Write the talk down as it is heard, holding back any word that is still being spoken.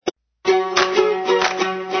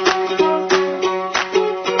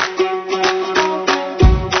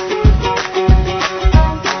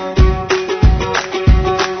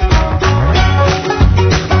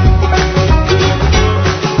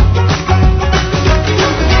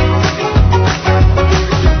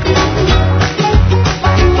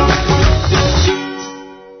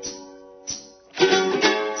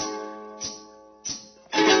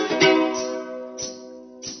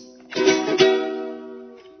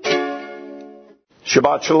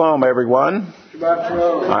Shabbat Shalom, everyone. Shabbat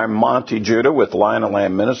Shalom. I'm Monty Judah with Lion and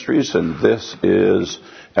Lamb Ministries, and this is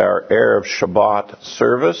our Erev Shabbat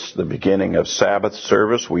service, the beginning of Sabbath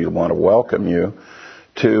service. We want to welcome you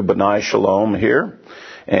to B'nai Shalom here,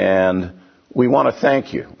 and we want to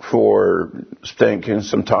thank you for taking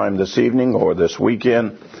some time this evening or this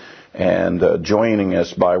weekend and joining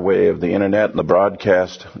us by way of the internet and the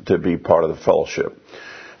broadcast to be part of the fellowship.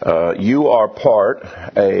 You are part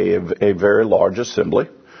of a very large assembly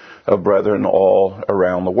of brethren all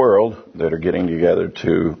around the world that are getting together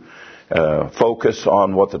to focus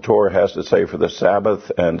on what the Torah has to say for the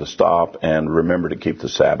Sabbath and to stop and remember to keep the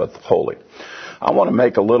Sabbath holy. I want to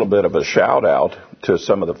make a little bit of a shout out to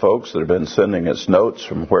some of the folks that have been sending us notes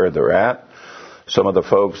from where they're at. Some of the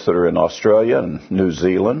folks that are in Australia and New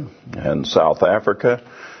Zealand and South Africa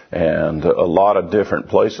and a lot of different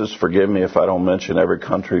places. Forgive me if I don't mention every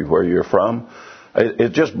country where you're from.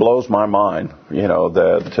 It just blows my mind,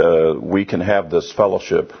 that we can have this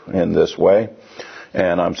fellowship in this way.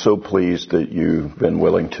 And I'm so pleased that you've been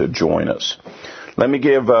willing to join us. Let me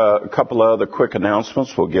give a couple of other quick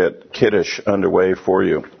announcements. We'll get Kiddush underway for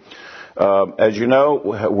you. As you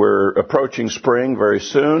know, we're approaching spring very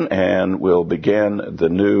soon, and we'll begin the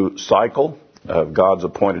new cycle of God's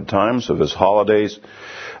appointed times, of His holidays.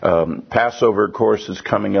 Passover, of course, is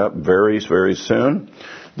coming up very, very soon.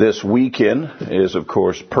 This weekend is, of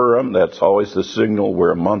course, Purim. That's always the signal we're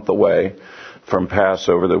a month away from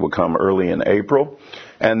Passover that will come early in April.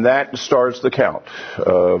 And that starts the count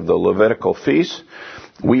of the Levitical feast.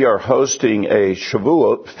 We are hosting a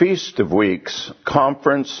Shavuot, Feast of Weeks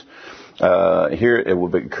conference. Here it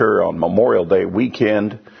will occur on Memorial Day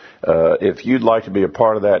weekend. If you'd like to be a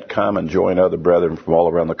part of that, come and join other brethren from all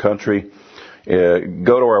around the country.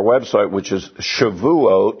 Go to our website, which is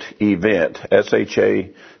Shavuot Event,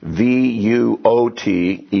 SHAVUOT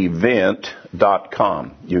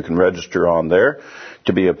event.com. You can register on there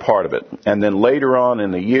to be a part of it. And then later on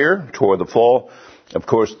in the year, toward the fall, of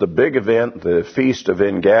course, the big event, the Feast of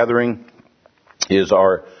Ingathering, is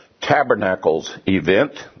our Tabernacles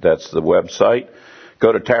event. That's the website.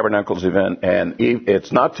 Go to Tabernacles event, and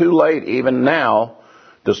it's not too late even now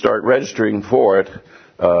to start registering for it,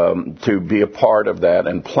 to be a part of that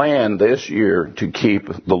and plan this year to keep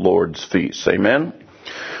the Lord's feast. Amen?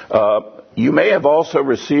 You may have also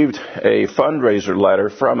received a fundraiser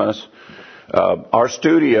letter from us. Our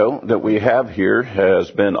studio that we have here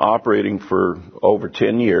has been operating for over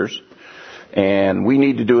 10 years, and we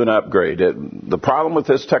need to do an upgrade. The problem with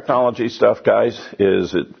this technology stuff, guys,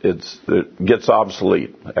 is it gets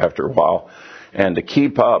obsolete after a while. And to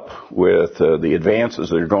keep up with the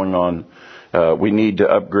advances that are going on, we need to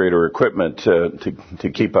upgrade our equipment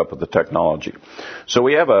to keep up with the technology. So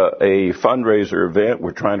we have a fundraiser event.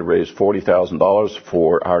 We're trying to raise $40,000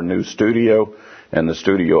 for our new studio and the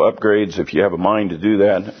studio upgrades. If you have a mind to do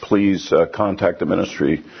that, please contact the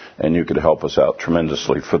ministry, and you could help us out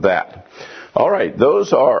tremendously for that. All right,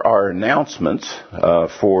 those are our announcements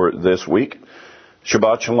for this week.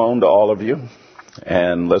 Shabbat Shalom to all of you,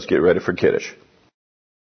 and let's get ready for Kiddush.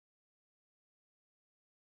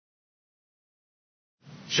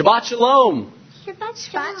 Shabbat Shalom. Shabbat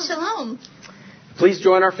Shalom. Please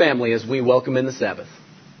join our family as we welcome in the Sabbath.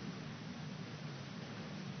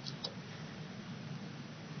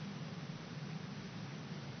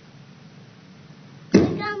 Are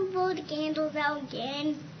you going to blow the candles out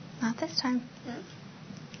again? Not this time. No.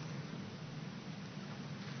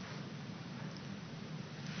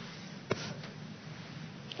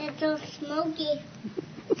 It's so smoky.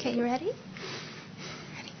 Okay, you ready?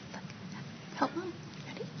 Ready? Look. Help Mom.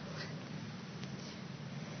 Ready?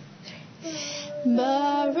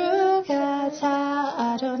 Baruch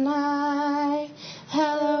atah Adonai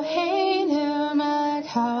Eloheinu melech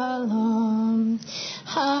haolam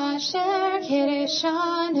asher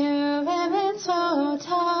kiddushanu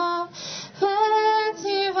b'mitzvotav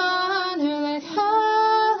v'tzivanu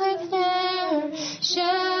l'chalik ner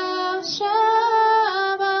shel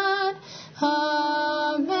Shabbat.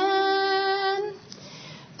 Amen.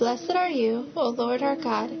 Blessed are you, O Lord our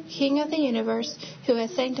God, King of the universe, who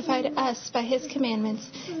has sanctified us by His commandments,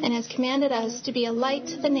 and has commanded us to be a light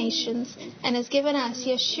to the nations, and has given us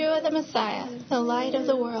Yeshua the Messiah, the light of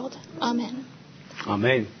the world. Amen.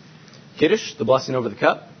 Amen. Kiddush, the blessing over the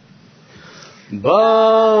cup.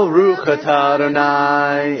 Baruch atah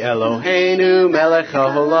Adonai Eloheinu melech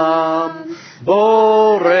haolam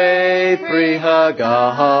borei pri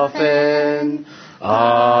hagafen.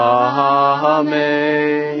 Amen.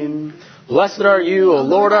 Blessed are you, O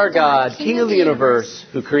Lord our God, King of the universe,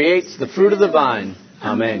 who creates the fruit of the vine.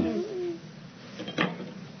 Amen.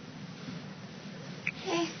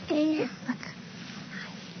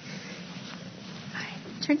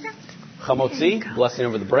 Chamotzi, blessing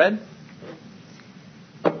over the bread.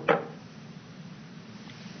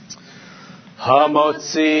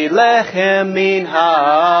 Hamotzi lechem min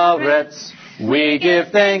haaretz. We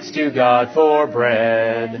give thanks to God for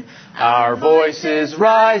bread. Our voices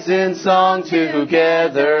rise in song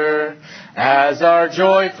together as our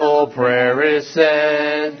joyful prayer is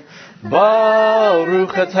said.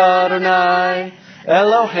 Baruch atah Adonai,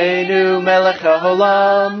 Eloheinu melech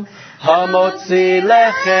haolam, hamotzi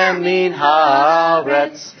lechem min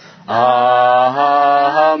haaretz. Amen.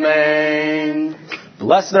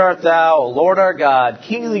 Blessed art thou, O Lord our God,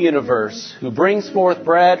 King of the universe, who brings forth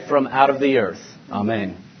bread from out of the earth.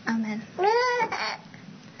 Amen. Amen.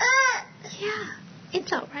 Yeah,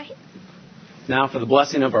 it's all right. Now for the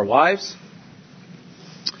blessing of our wives.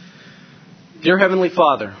 Dear Heavenly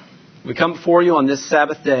Father, we come before you on this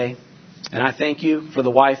Sabbath day, and I thank you for the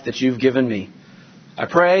wife that you've given me. I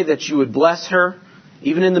pray that you would bless her,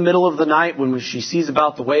 even in the middle of the night when she sees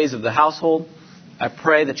about the ways of the household. I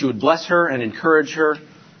pray that you would bless her and encourage her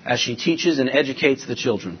as she teaches and educates the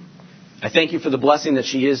children. I thank you for the blessing that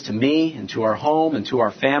she is to me and to our home and to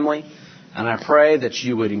our family. And I pray that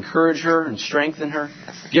you would encourage her and strengthen her.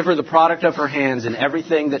 Give her the product of her hands in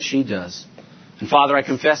everything that she does. And Father, I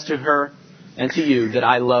confess to her and to you that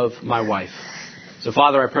I love my wife. So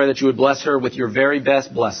Father, I pray that you would bless her with your very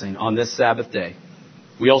best blessing on this Sabbath day.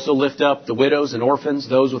 We also lift up the widows and orphans,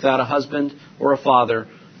 those without a husband or a father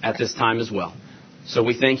at this time as well. So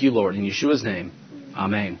we thank you, Lord, in Yeshua's name.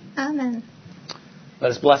 Amen. Amen.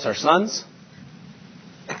 Let us bless our sons.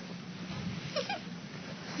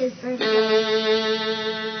 His birthday.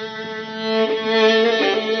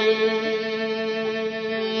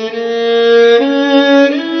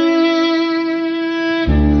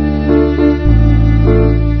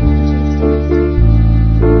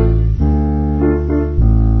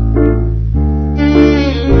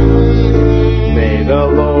 May the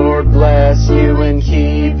Lord bless you and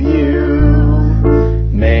keep you.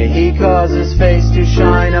 May He cause His face to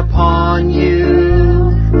shine upon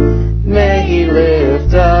you. May He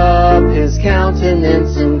lift up His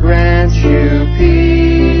countenance and grant you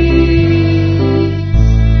peace.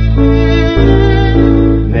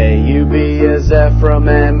 May you be as Ephraim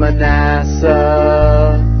and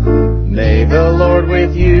Manasseh. May the Lord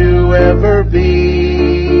with you ever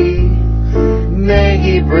be. May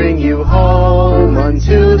He bring you home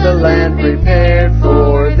unto the land prepared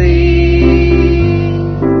for thee.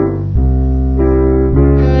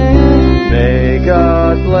 May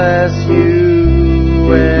God bless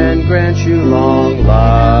you and grant you long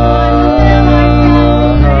life.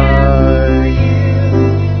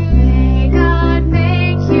 May God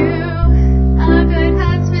make you a good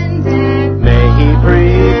husband and May He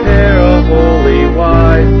prepare a holy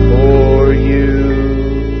wife for you.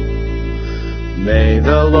 May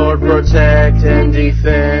the Lord protect and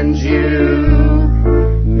defend you.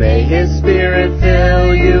 May His Spirit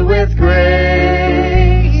fill you with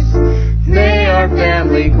grace. May our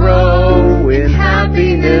family grow in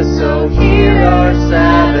happiness, so hear our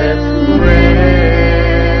Sabbath prayer.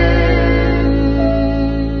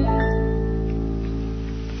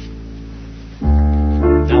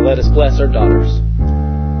 Now let us bless our daughters.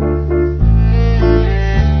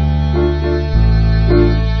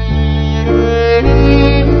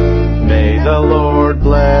 May the Lord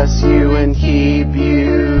bless you and keep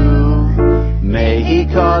you. May He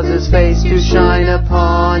cause His face to shine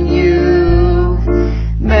upon you.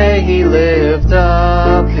 May He lift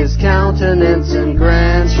up His countenance and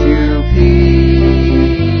grant you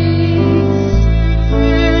peace.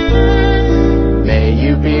 May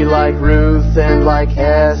you be like Ruth and like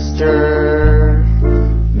Esther.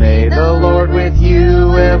 May the Lord with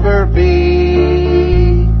you ever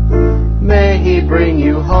be. May He bring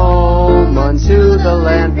you home unto the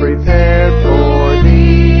land prepared for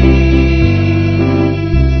thee.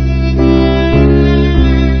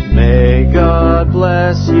 May God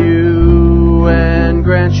bless you and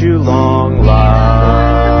grant you long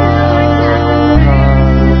life.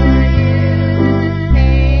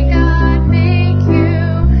 may God make you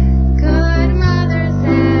good mothers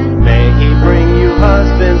and May He bring you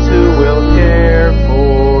husbands who will care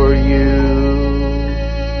for you.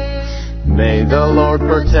 May the Lord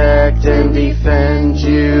protect and defend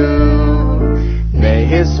you. May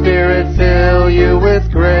His Spirit fill you with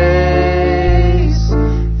grace.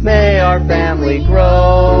 May our family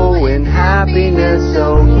grow in happiness,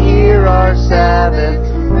 so hear our Sabbath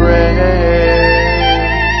prayer.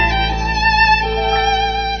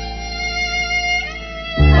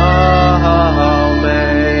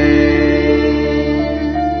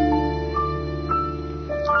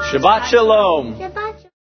 Amen. Shabbat Shalom. Shabbat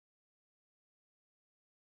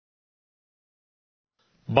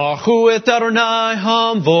Baruch et Adonai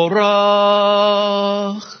Hamvorach.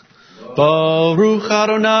 Baruch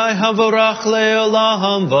Adonai Hamvorach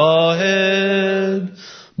le'olam va'ed.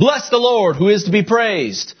 Bless the Lord who is to be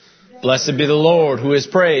praised. Blessed be the Lord who is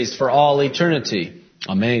praised for all eternity.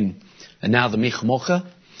 Amen. And now the Micha Mocha.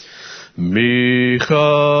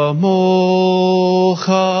 Micha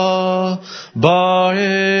Mocha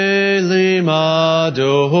Ba'elim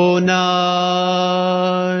Adonai.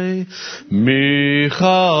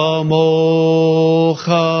 Micha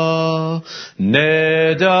Mocha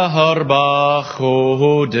Nedar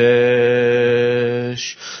B'chodesh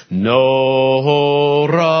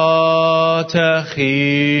Nora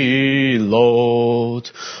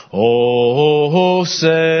Techilot Osei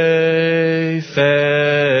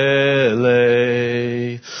Felei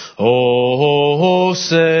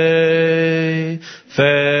Osei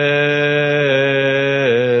Felei.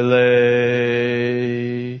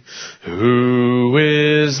 Who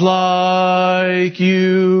is like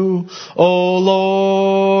you, O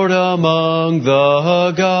Lord, among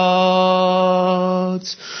the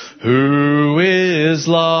gods? Who is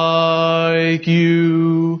like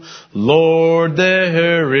you, Lord?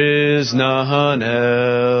 There is none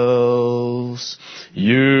else.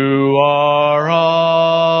 You are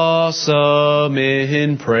awesome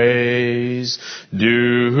in praise,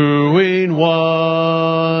 doing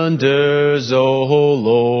wonders, O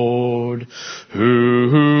Lord.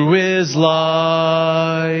 Who is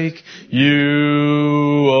like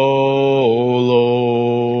you, O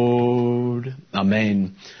Lord?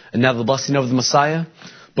 Amen. And now the blessing of the Messiah.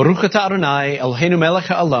 Baruch atah Adonai Eloheinu melech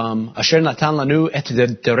ha'olam asher natan lanu et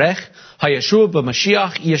derech hayeshua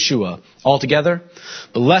b'Mashiach Yeshua. All together.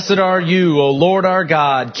 Blessed are you, O Lord our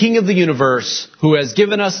God, King of the universe, who has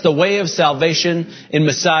given us the way of salvation in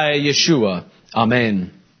Messiah Yeshua.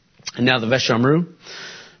 Amen. And now the Veshamru.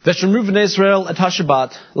 Veshamru v'nei Israel et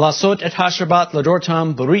HaShabbat, lasot et HaShabbat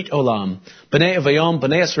ladortam berit olam, b'nei avayom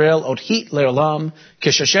b'nei Israel othit leolam,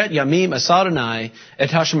 keshashet yamim asaronai, et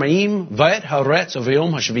hashemayim v'et haaretz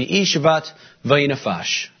avayom hashvi'i Shabbat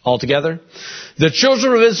v'yinafash. All together. The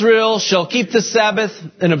children of Israel shall keep the Sabbath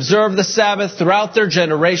and observe the Sabbath throughout their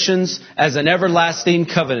generations as an everlasting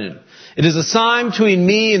covenant. It is a sign between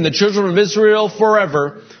me and the children of Israel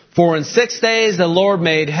forever, for in 6 days the Lord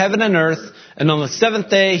made heaven and earth, and on the 7th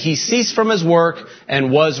day he ceased from his work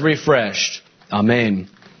and was refreshed. Amen.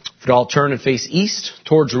 If we all turn and face east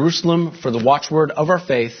toward Jerusalem for the watchword of our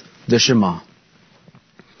faith, the Shema.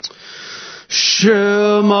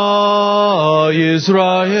 Shema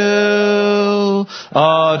Yisrael,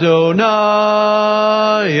 Adonai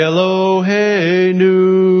Eloheinu,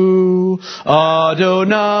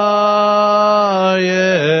 Adonai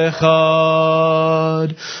Echad.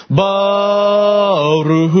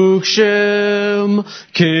 Baruch Shem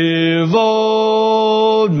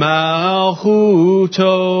Kivod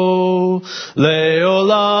Malchuto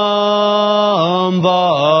Leolam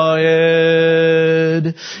Va'ed.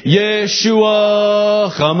 Yeshua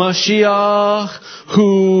HaMashiach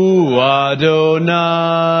Hu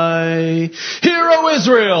Adonai. Hear, O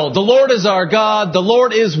Israel, the Lord is our God, the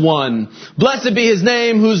Lord is one. Blessed be his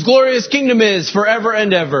name, whose glorious kingdom is forever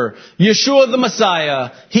and ever. Yeshua the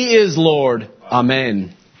Messiah, he is Lord.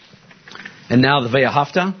 Amen. And now the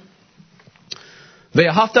Ve'ahavta.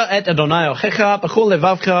 Ve'ahavta et Adonai Ochecha b'chol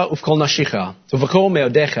levavcha uv'kol nashicha uv'kol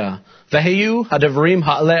meodecha v'heyu hadavarim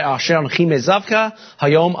ha'aleh asher anchim ezavcha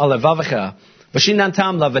hayom alevavecha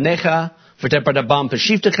v'shinantam lavanecha v'tepardabam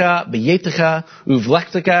peshivtecha b'yetecha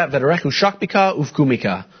uv'lektecha v'derechu shakbika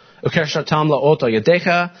uv'kumika ukershatam la'ot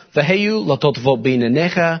yadecha v'heyu latotvot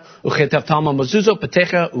b'inenecha uchetavtam mezuzot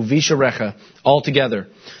petecha u'visharecha. All together.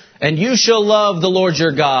 And you shall love the Lord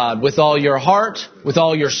your God with all your heart, with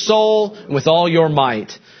all your soul, and with all your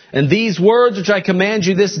might. And these words which I command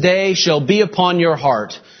you this day shall be upon your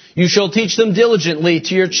heart. You shall teach them diligently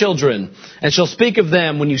to your children, and shall speak of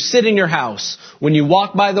them when you sit in your house, when you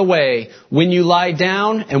walk by the way, when you lie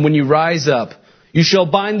down, and when you rise up. You shall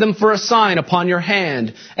bind them for a sign upon your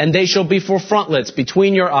hand, and they shall be for frontlets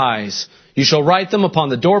between your eyes. You shall write them upon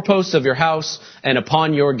the doorposts of your house and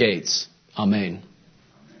upon your gates. Amen.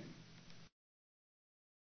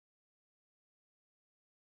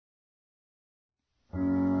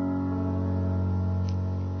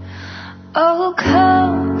 Oh,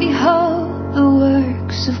 come, behold the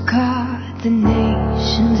works of God, the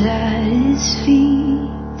nations at his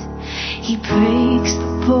feet. He breaks the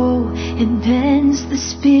bow and bends the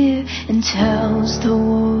spear and tells the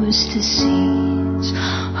wars to cease.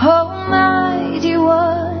 Almighty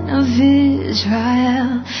One of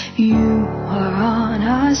Israel, you are on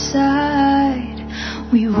our side.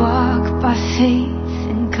 We walk by faith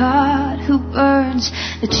in God who burns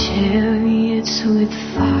the chariots with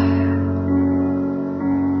fire.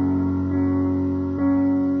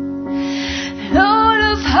 Lord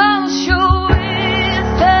of hosts, you're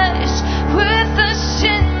with us, with us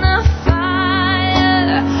in the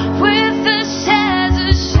fire, with us as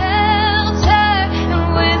a shelter,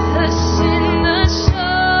 and with us in the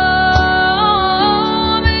storm.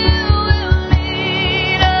 You will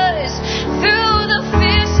lead us through the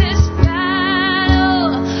fiercest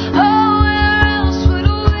battle. Oh, where else would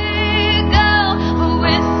we go but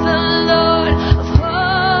with the Lord of hosts?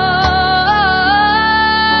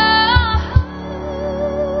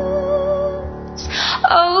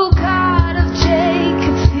 Oh, God of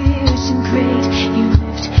Jacob, fierce and great, you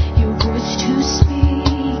lift your voice to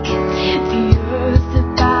speak. The earth that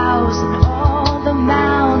bows and all the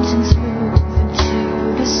mountains move into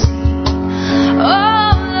the sea.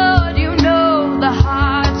 Oh, Lord, you know the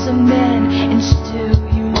hearts of men, and still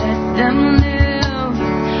you let them live.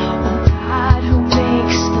 Oh, God who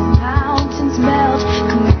makes the mountains melt,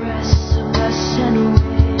 come wrestle us and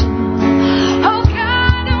win. Oh,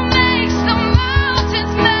 God who makes the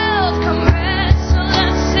mountains melt, come wrestle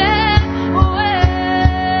us and win.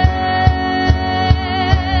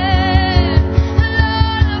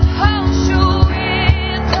 Lord of hosts, you're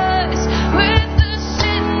with us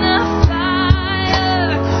in the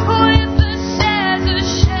fire, with us as a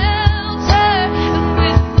shelter, and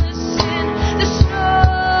with us in the storm.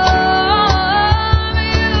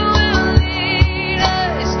 You will lead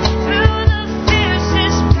us through the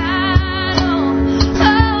fiercest battle.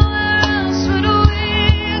 Oh, where else would we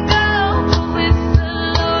go but with the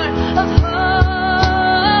Lord of hosts?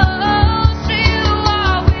 You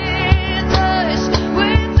are with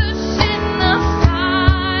us in the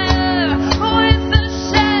fire, with us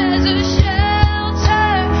as a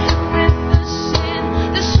shelter, with us in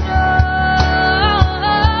the storm.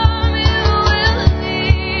 You will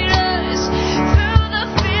lead us through the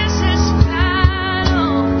fiercest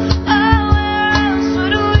battle. Oh, where else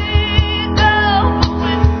would we go but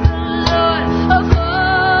with the Lord of hosts?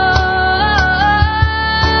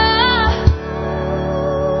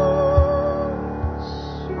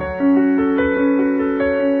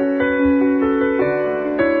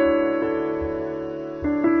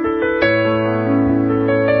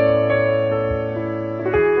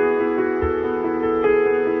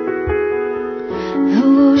 The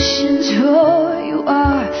oceans roar, you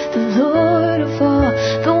are the Lord of all,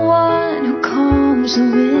 the one who calms the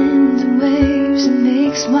wind and waves and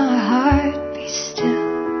makes my heart be still.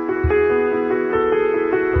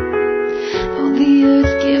 Though the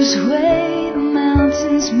earth gives way, the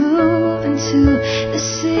mountains move into the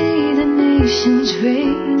sea, the nations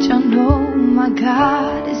rage. I know my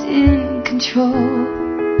God is in control.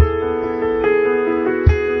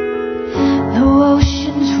 The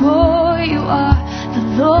oceans roar, you are the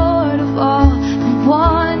Lord of all, the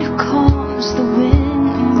one who calms the wind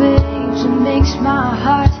and waves and makes my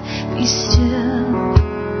heart be still.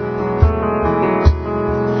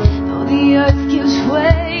 Though the earth gives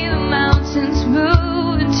way, the mountains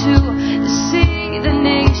move into the sea, the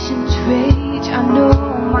nations rage. I know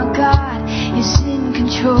my God is in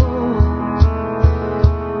control.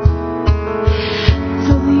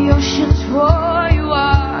 Though the oceans roar, you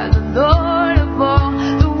are the Lord of all,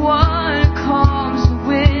 the one who calms the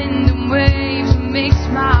wind and waves and makes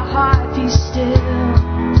my heart be still.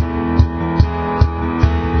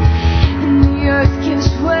 And the earth gives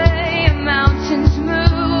way, and mountains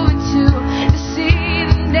move into the sea,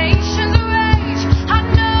 the nations rage. I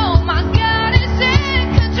know my God is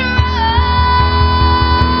in control.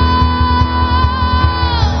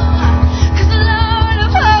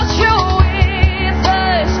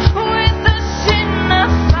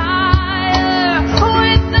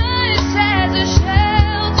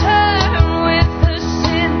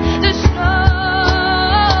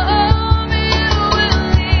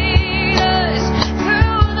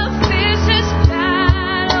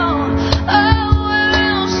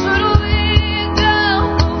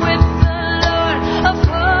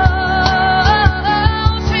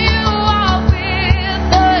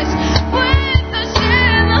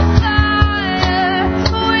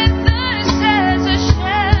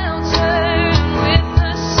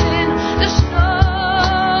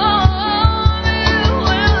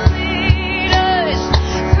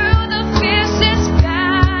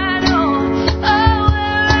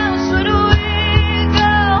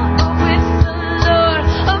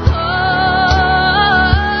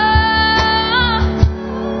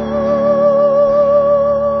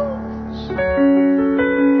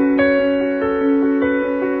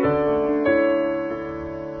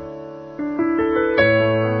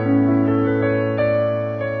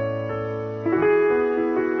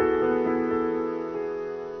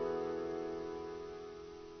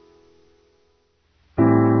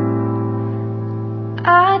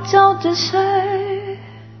 deserve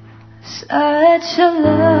such a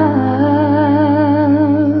love,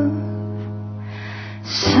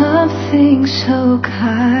 something so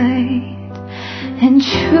kind and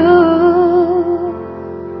true.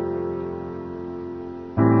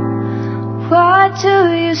 Why do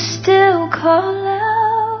you still call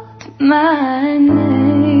out my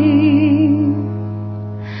name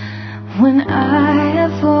when I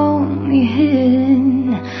have only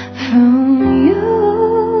hidden from you?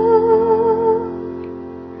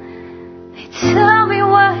 They tell me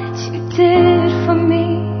what you did for me,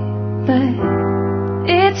 but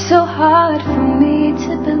it's so hard for me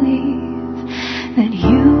to believe that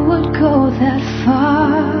you would go that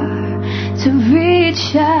far to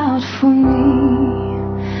reach out for me.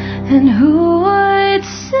 And who would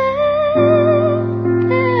send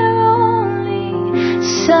their only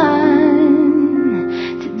son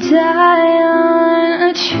to die on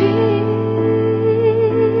a tree?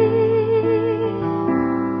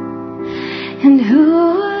 And who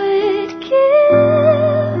would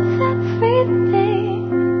give everything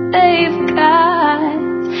they've got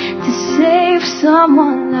to save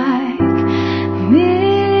someone like me?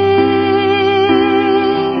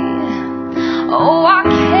 Oh, I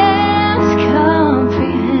can't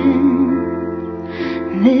comprehend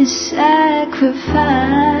this sacrifice,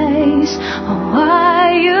 or why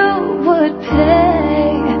you would pay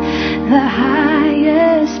the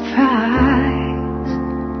highest price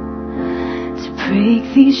to break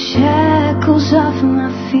these shackles off my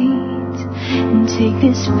feet and take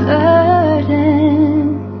this burden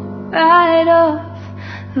right off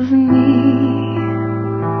of me.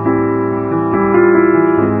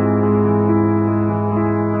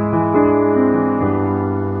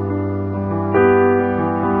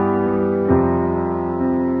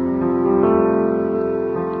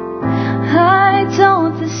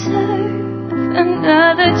 Don't deserve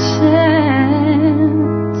another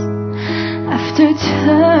chance after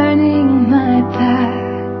turning my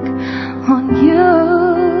back on you,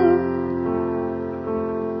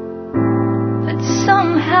 but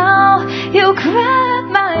somehow you grab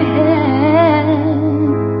my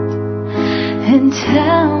hand and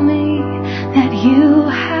tell me that you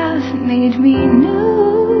have made me new.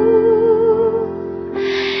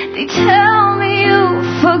 They tell me you've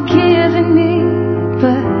forgiven me,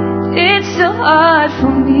 but it's so hard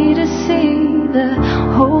for me to see the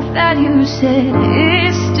hope that you said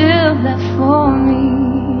is still left for me.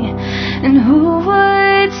 And who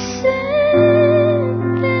would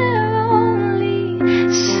send their only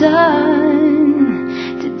son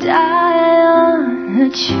to die on a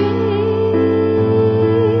tree?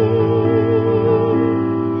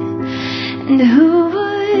 And who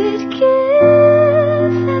would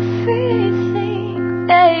give everything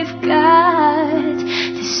they've got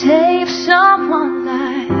to save someone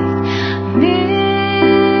like me?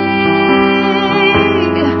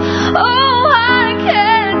 Oh, I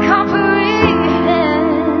can't comprehend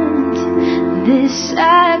this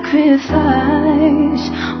sacrifice,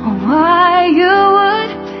 or why you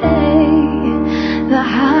would pay the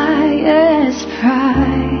highest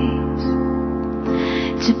price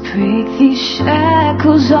to break these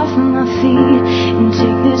shackles off my feet and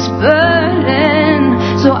take this burden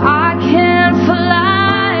so I can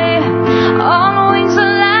fly on wings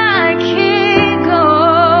like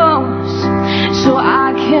eagles, so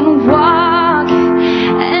I can walk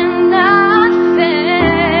and not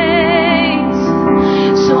faint,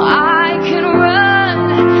 so I can run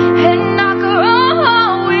and not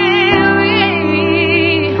grow weary,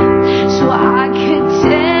 so I could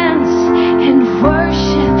dance and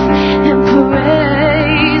worship and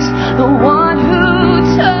praise the one who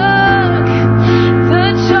took the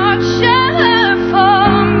torture for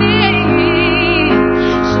me,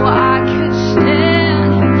 so I could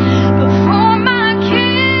stand before my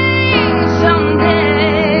King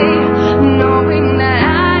someday, knowing that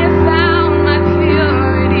I found my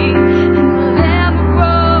purity and the Lamb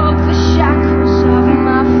broke the shackles of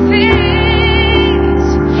my feet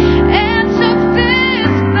and took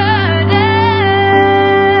this burden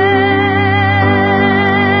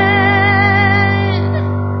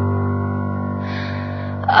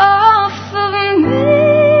off of me.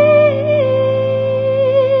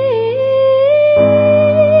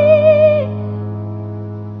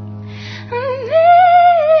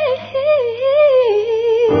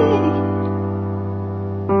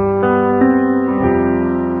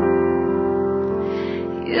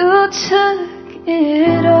 You took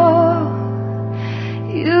it all.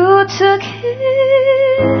 You took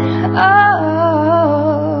it all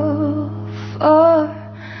for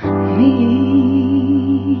me.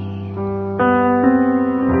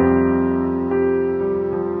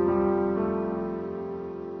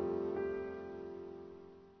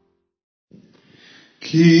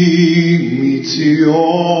 כי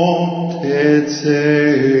מציון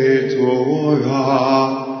תצא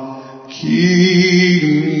תורה, כי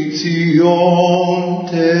מציון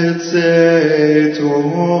תצא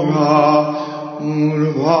תורה,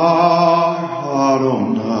 ולבר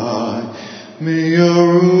אדוני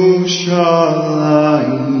מירושלים.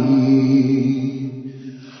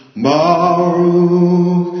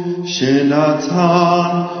 ברוך שנתן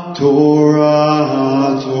תורה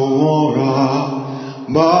תורה,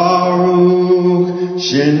 ברוך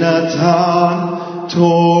שנתן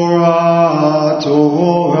תורה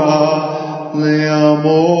תורה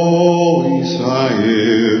לעמו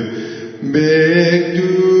ישראל בקדושתו.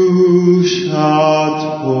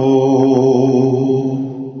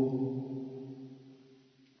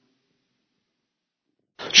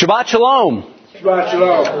 Shabbat Shalom. Shabbat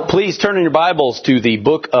Shalom. Please turn in your Bibles to the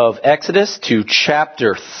book of Exodus, to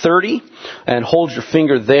chapter 30, and hold your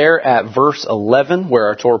finger there at verse 11, where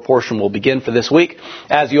our Torah portion will begin for this week.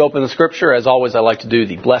 As you open the scripture, as always, I like to do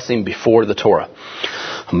the blessing before the Torah.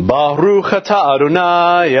 Baruch atah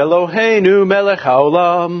Adonai Eloheinu melech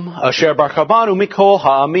haolam, asher baruch banu mikol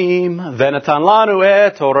ha'amim, v'natan lanu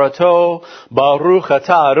et torato. Baruch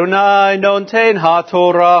atah Adonai nonten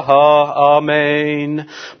ha'torah. Amen.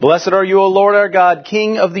 Blessed are you, O Lord our God,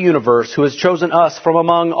 King of the universe, who has chosen us from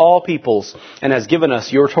among all peoples and has given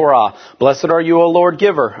us your Torah. Blessed are you, O Lord,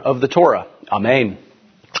 giver of the Torah. Amen.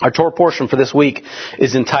 Our Torah portion for this week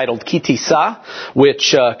is entitled Tisa,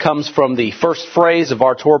 which comes from the first phrase of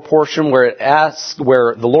our Torah portion, where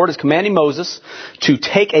the Lord is commanding Moses to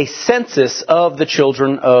take a census of the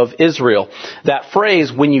children of Israel. That phrase,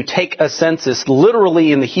 when you take a census,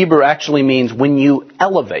 literally in the Hebrew actually means when you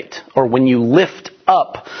elevate or when you lift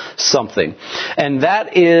up something. And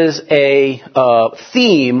that is a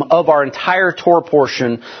theme of our entire Torah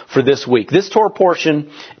portion for this week. This Torah portion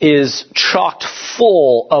is chocked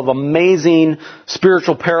full of amazing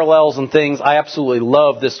spiritual parallels and things. I absolutely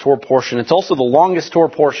love this Torah portion. It's also the longest Torah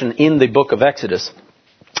portion in the book of Exodus.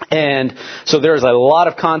 And so there's a lot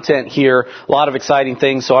of content here, a lot of exciting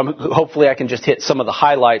things, so hopefully I can just hit some of the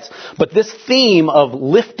highlights. But this theme of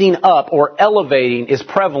lifting up or elevating is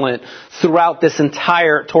prevalent throughout this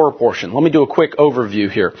entire Torah portion. Let me do a quick overview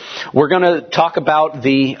here. We're going to talk about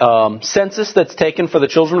the census that's taken for the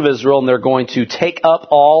children of Israel, and they're going to take up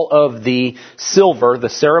all of the silver, the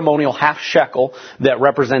ceremonial half shekel that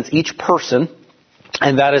represents each person.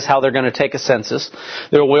 And that is how they're going to take a census.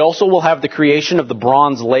 We also will have the creation of the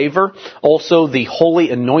bronze laver, also the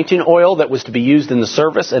holy anointing oil that was to be used in the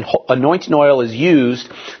service. And anointing oil is used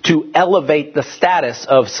to elevate the status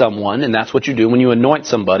of someone, and that's what you do when you anoint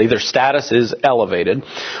somebody. Their status is elevated.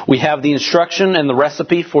 We have the instruction and the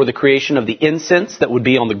recipe for the creation of the incense that would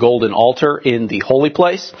be on the golden altar in the holy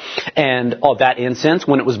place. And that incense,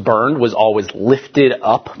 when it was burned, was always lifted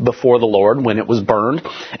up before the Lord when it was burned.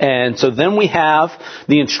 And so then we have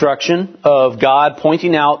the instruction of God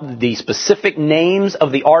pointing out the specific names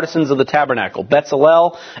of the artisans of the tabernacle,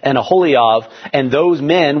 Bezalel and Aholiab, and those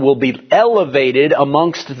men will be elevated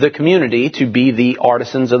amongst the community to be the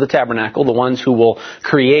artisans of the tabernacle, the ones who will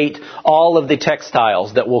create all of the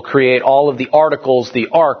textiles, that will create all of the articles, the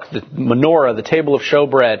ark, the menorah, the table of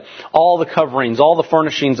showbread, all the coverings, all the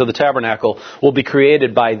furnishings of the tabernacle will be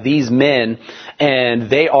created by these men, and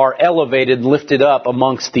they are elevated, lifted up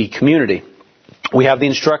amongst the community. We have the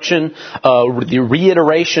instruction, the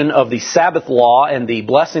reiteration of the Sabbath law and the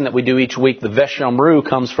blessing that we do each week. The Veshamru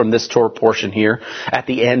comes from this Torah portion here at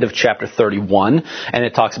the end of chapter 31. And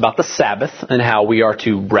it talks about the Sabbath and how we are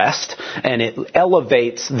to rest. And it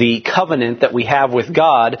elevates the covenant that we have with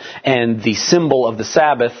God and the symbol of the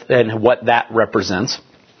Sabbath and what that represents.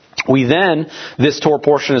 This Torah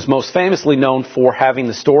portion is most famously known for having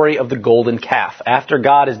the story of the golden calf. After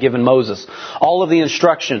God has given Moses all of the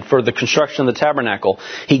instruction for the construction of the tabernacle,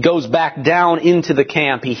 he goes back down into the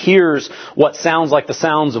camp. He hears what sounds like the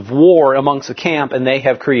sounds of war amongst the camp, and they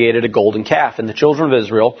have created a golden calf. And the children of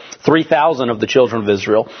Israel, 3,000 of the children of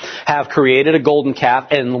Israel, have created a golden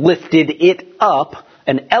calf and lifted it up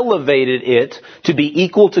and elevated it to be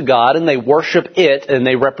equal to God, and they worship it, and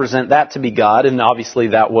they represent that to be God, and obviously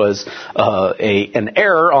that was an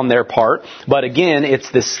error on their part. But again, it's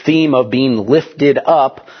this theme of being lifted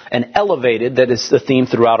up and elevated that is the theme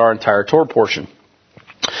throughout our entire Torah portion.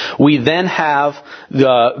 We then have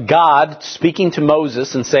God speaking to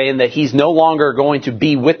Moses and saying that he's no longer going to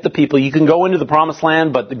be with the people. You can go into the promised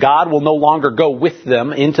land, but God will no longer go with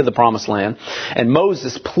them into the promised land. And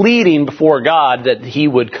Moses pleading before God that he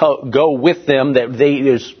would go with them, that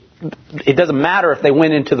it doesn't matter if they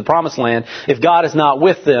went into the promised land. If God is not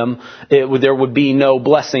with them, there would be no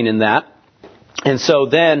blessing in that. And so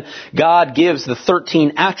then God gives the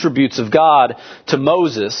 13 attributes of God to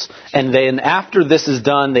Moses. And then after this is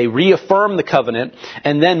done, they reaffirm the covenant.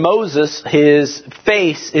 And then Moses, his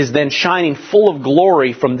face is then shining full of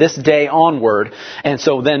glory from this day onward. And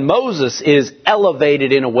so then Moses is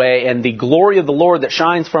elevated in a way, and the glory of the Lord that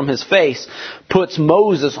shines from his face puts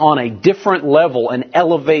Moses on a different level and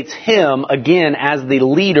elevates him again as the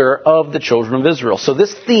leader of the children of Israel. So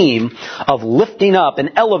this theme of lifting up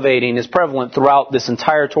and elevating is prevalent throughout this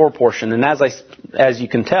entire Torah portion. And as you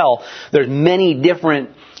can tell, there's many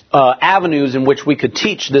different avenues in which we could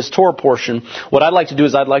teach this Torah portion. What I'd like to do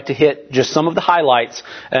is I'd like to hit just some of the highlights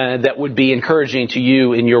that would be encouraging to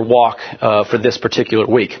you in your walk for this particular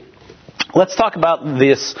week. Let's talk about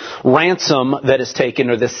this ransom that is taken,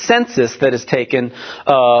 or this census that is taken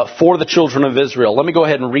for the children of Israel. Let me go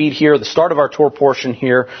ahead and read here the start of our Torah portion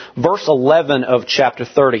here, verse 11 of chapter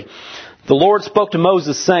 30. The Lord spoke to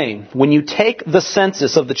Moses, saying, when you take the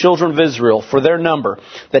census of the children of Israel for their number,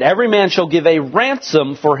 that every man shall give a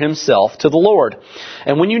ransom for himself to the Lord.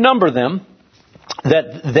 And when you number them,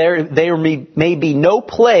 that there may be no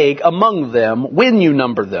plague among them when you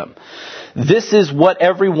number them. This is what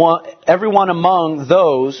everyone among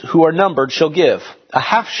those who are numbered shall give. A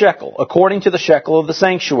half shekel, according to the shekel of the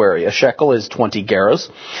sanctuary. A shekel is 20 gerahs.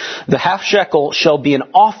 The half shekel shall be an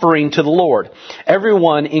offering to the Lord.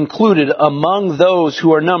 Everyone included among those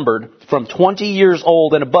who are numbered, from 20 years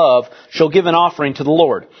old and above, shall give an offering to the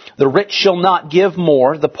Lord. The rich shall not give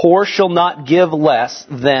more, the poor shall not give less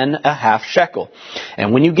than a half shekel.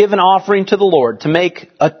 And when you give an offering to the Lord to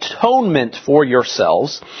make atonement for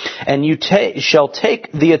yourselves, and you shall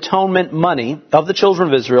take the atonement money of the children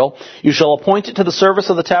of Israel, you shall appoint it to the service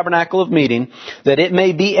of the tabernacle of meeting, that it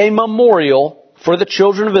may be a memorial for the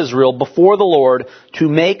children of Israel before the Lord to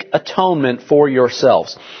make atonement for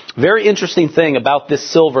yourselves. Very interesting thing about this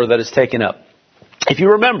silver that is taken up. If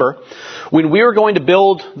you remember, when we were going to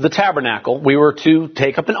build the tabernacle, we were to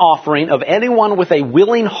take up an offering of anyone with a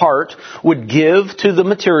willing heart would give to the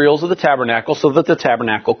materials of the tabernacle so that the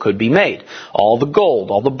tabernacle could be made. All the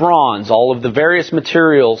gold, all the bronze, all of the various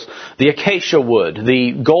materials, the acacia wood,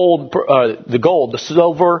 the gold, the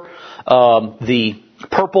silver, the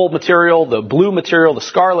purple material, the blue material, the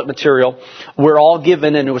scarlet material, were all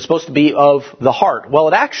given, and it was supposed to be of the heart. Well,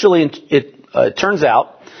 it turns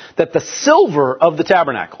out that the silver of the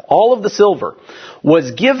tabernacle, all of the silver,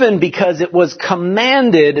 was given because it was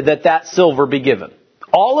commanded that that silver be given.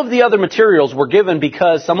 All of the other materials were given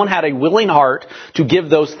because someone had a willing heart to give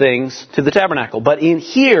those things to the tabernacle. But in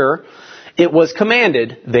here, it was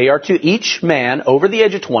commanded, they are to each man over the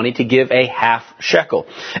age of 20 to give a half shekel.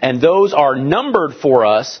 And those are numbered for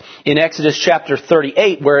us in Exodus chapter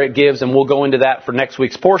 38, where it gives, and we'll go into that for next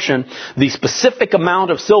week's portion, the specific amount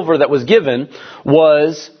of silver that was given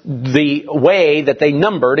was the way that they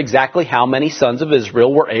numbered exactly how many sons of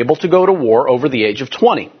Israel were able to go to war over the age of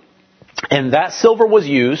 20. And that silver was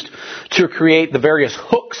used to create the various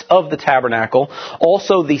hooks of the tabernacle.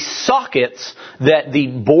 Also the sockets, that the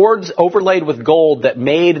boards overlaid with gold that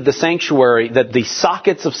made the sanctuary, that the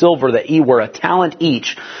sockets of silver that were a talent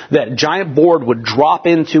each, that giant board would drop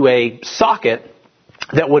into a socket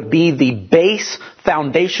that would be the base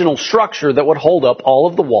foundational structure that would hold up all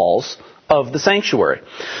of the walls of the sanctuary.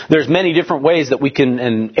 There's many different ways that we can,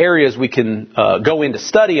 and areas we can go into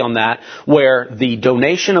study on that, where the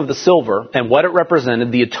donation of the silver and what it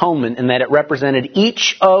represented, the atonement, and that it represented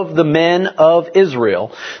each of the men of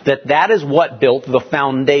Israel, that is what built the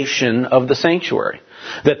foundation of the sanctuary.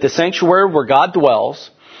 That the sanctuary where God dwells,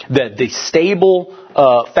 that the stable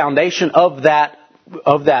foundation of that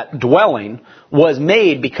dwelling was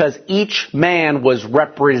made because each man was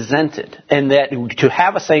represented. And that to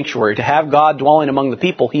have a sanctuary, to have God dwelling among the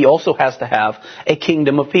people, he also has to have a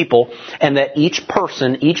kingdom of people. And that each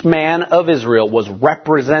person, each man of Israel was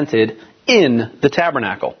represented in the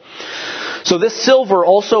tabernacle. So this silver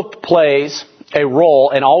also plays a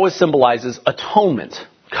role and always symbolizes atonement,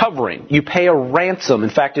 covering. You pay a ransom. In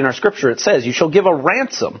fact, in our scripture it says, you shall give a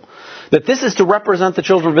ransom. That this is to represent the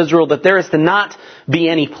children of Israel, that there is to not be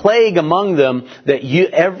any plague among them, that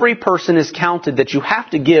every person is counted, that you have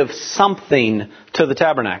to give something to the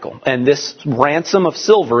tabernacle. And this ransom of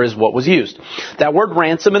silver is what was used. That word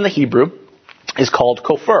ransom in the Hebrew is called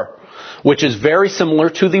kofar, which is very similar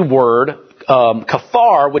to the word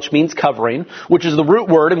kafar, which means covering, which is the root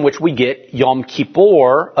word in which we get Yom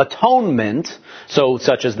Kippur, atonement, so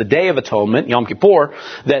such as the Day of Atonement, Yom Kippur,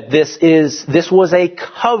 that this was a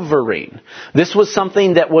covering. This was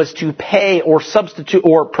something that was to pay or substitute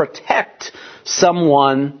or protect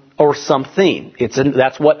someone or something.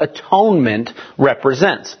 That's what atonement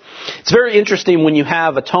represents. It's very interesting when you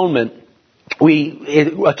have atonement.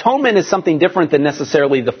 Atonement is something different than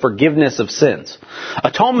necessarily the forgiveness of sins.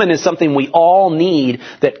 Atonement is something we all need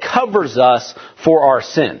that covers us for our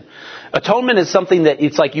sin. Atonement is something that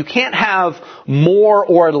it's like you can't have more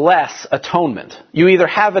or less atonement. You either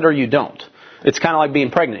have it or you don't. It's kind of like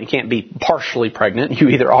being pregnant. You can't be partially pregnant. You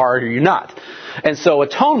either are or you're not. And so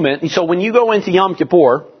atonement, so when you go into Yom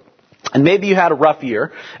Kippur, and maybe you had a rough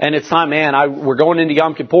year, and it's time, man, we're going into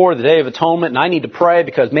Yom Kippur, the Day of Atonement, and I need to pray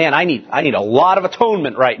because, man, I need a lot of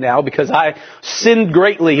atonement right now because I sinned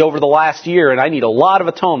greatly over the last year, and I need a lot of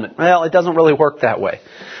atonement. Well, it doesn't really work that way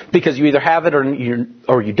because you either have it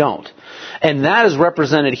or you don't. And that is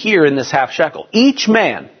represented here in this half shekel. Each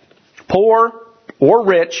man, poor or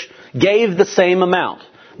rich, gave the same amount.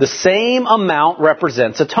 The same amount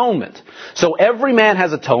represents atonement. So every man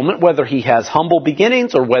has atonement, whether he has humble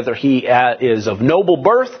beginnings or whether he is of noble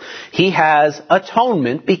birth. He has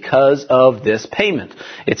atonement because of this payment.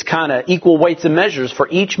 It's kind of equal weights and measures for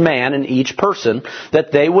each man and each person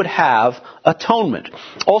that they would have atonement.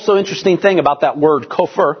 Also, interesting thing about that word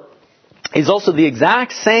kofar is also the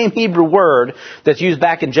exact same Hebrew word that's used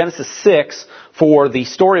back in Genesis 6 for the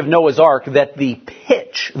story of Noah's Ark, that the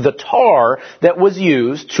pitch, the tar that was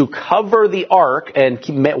used to cover the ark and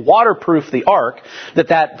waterproof the ark,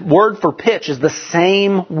 that word for pitch is the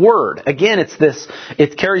same word. Again,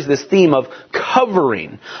 it carries this theme of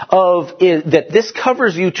covering, that this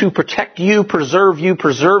covers you to protect you, preserve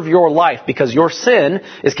your life, because your sin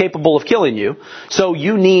is capable of killing you. So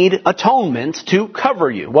you need atonement to cover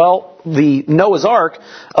you. Well, the Noah's Ark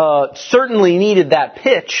certainly needed that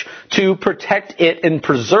pitch to protect it and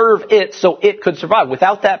preserve it so it could survive.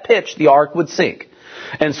 Without that pitch, the ark would sink.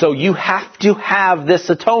 And so you have to have this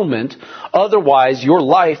atonement, otherwise your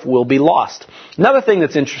life will be lost. Another thing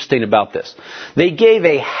that's interesting about this, they gave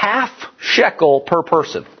a half shekel per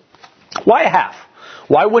person. Why a half?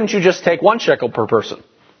 Why wouldn't you just take 1 shekel per person?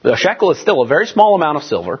 The shekel is still a very small amount of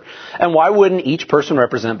silver, and why wouldn't each person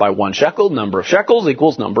represent by 1 shekel? Number of shekels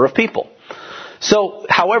equals number of people. So,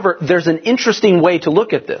 however, there's an interesting way to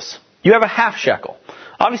look at this. You have a half shekel.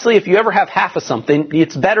 Obviously, if you ever have half of something,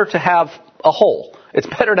 it's better to have a whole. It's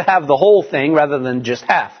better to have the whole thing rather than just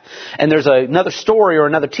half. And there's another story or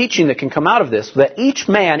another teaching that can come out of this, that each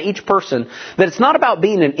man, each person, that it's not about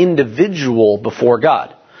being an individual before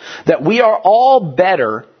God. That we are all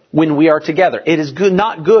better when we are together. It is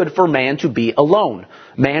not good for man to be alone.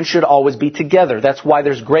 Man should always be together. That's why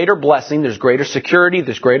there's greater blessing, there's greater security,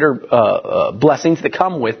 there's greater blessings that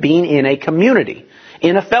come with being in a community,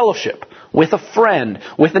 in a fellowship, with a friend,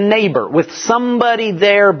 with a neighbor, with somebody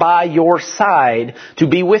there by your side to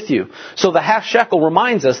be with you. So the half shekel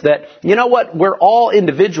reminds us that, you know what, we're all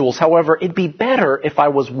individuals. However, it'd be better if I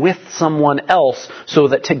was with someone else so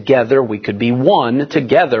that together we could be one,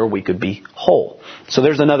 together we could be whole. So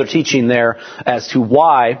there's another teaching there as to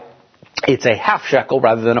why it's a half shekel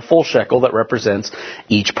rather than a full shekel that represents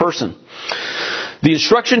each person. The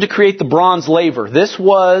instruction to create the bronze laver. This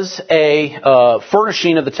was a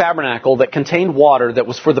furnishing of the tabernacle that contained water that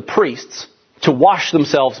was for the priests to wash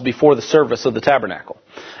themselves before the service of the tabernacle.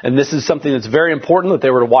 And this is something that's very important, that they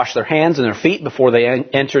were to wash their hands and their feet before they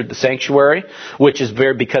entered the sanctuary, which is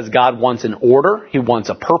because God wants an order. He wants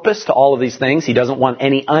a purpose to all of these things. He doesn't want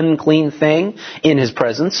any unclean thing in His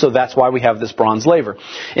presence, so that's why we have this bronze laver.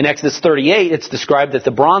 In Exodus 38, it's described that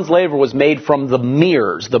the bronze laver was made from the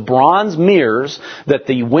mirrors, the bronze mirrors that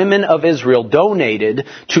the women of Israel donated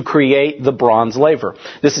to create the bronze laver.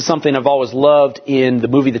 This is something I've always loved in the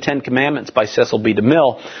movie The Ten Commandments by Cecil B.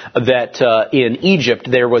 DeMille, that in Egypt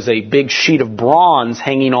there was a big sheet of bronze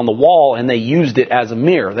hanging on the wall and they used it as a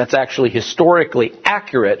mirror. That's actually historically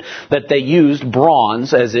accurate, that they used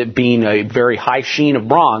bronze, as it being a very high sheen of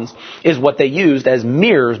bronze, is what they used as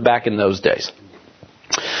mirrors back in those days.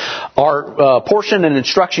 Our portion and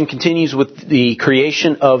instruction continues with the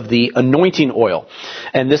creation of the anointing oil.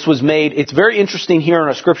 And this was made, it's very interesting here in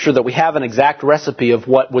our scripture that we have an exact recipe of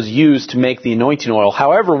what was used to make the anointing oil.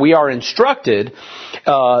 However, we are instructed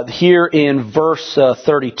here in verse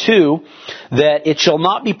 32 that it shall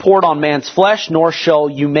not be poured on man's flesh, nor shall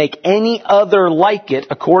you make any other like it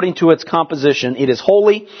according to its composition. It is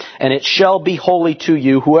holy, and it shall be holy to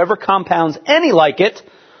you. Whoever compounds any like it,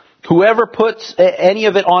 whoever puts any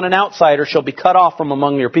of it on an outsider shall be cut off from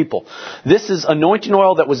among your people. This is anointing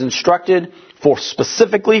oil that was instructed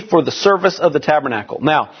specifically for the service of the tabernacle.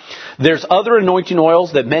 Now, there's other anointing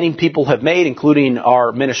oils that many people have made, including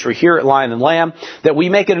our ministry here at Lion and Lamb, that we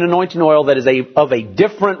make an anointing oil that is of a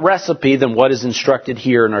different recipe than what is instructed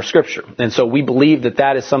here in our scripture. And so we believe that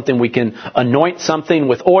that is something we can anoint something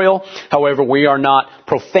with oil. However, we are not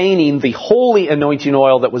profaning the holy anointing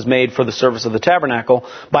oil that was made for the service of the tabernacle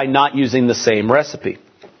by not using the same recipe.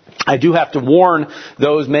 I do have to warn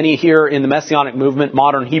those, many here in the Messianic movement,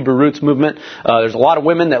 modern Hebrew roots movement, there's a lot of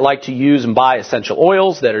women that like to use and buy essential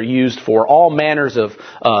oils that are used for all manners of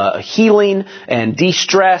healing and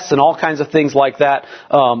de-stress and all kinds of things like that.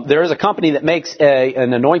 There is a company that makes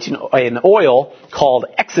an oil called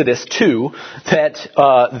Exodus 2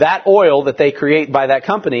 that oil that they create by that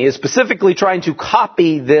company is specifically trying to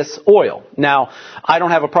copy this oil. Now, I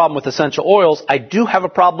don't have a problem with essential oils. I do have a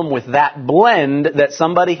problem with that blend that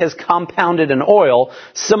somebody has compounded an oil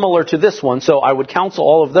similar to this one. So I would counsel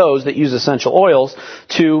all of those that use essential oils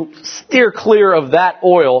to steer clear of that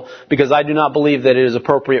oil, because I do not believe that it is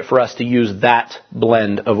appropriate for us to use that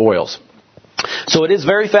blend of oils. So it is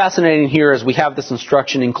very fascinating here as we have this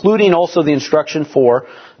instruction, including also the instruction for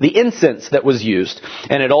the incense that was used.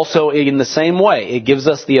 And it also, in the same way, it gives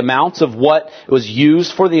us the amounts of what was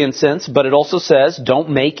used for the incense, but it also says,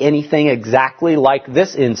 don't make anything exactly like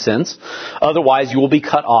this incense, otherwise you will be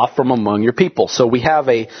cut off from among your people. So we have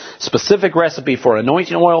a specific recipe for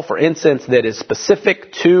anointing oil, for incense, that is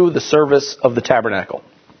specific to the service of the tabernacle.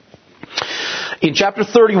 In chapter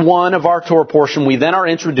 31 of our Torah portion, we then are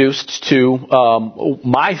introduced to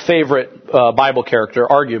my favorite Bible character,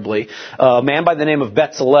 arguably, a man by the name of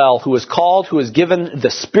Bezalel, who is called, who is given the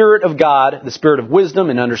Spirit of God, the Spirit of wisdom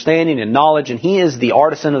and understanding and knowledge, and he is the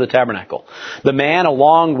artisan of the tabernacle. The man,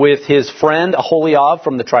 along with his friend Aholiab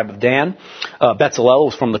from the tribe of Dan, Bezalel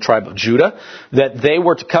was from the tribe of Judah, that they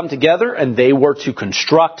were to come together and they were to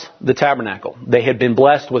construct the tabernacle. They had been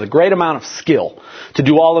blessed with a great amount of skill to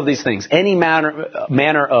do all of these things. Any manner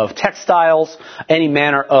of textiles, any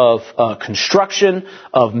manner of construction,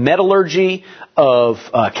 of metallurgy, of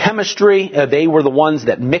chemistry. They were the ones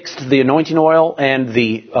that mixed the anointing oil and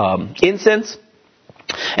the incense.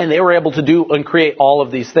 And they were able to do and create all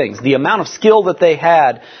of these things. The amount of skill that they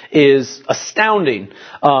had is astounding.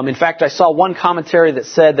 In fact, I saw one commentary that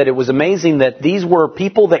said that it was amazing that these were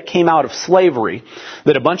people that came out of slavery,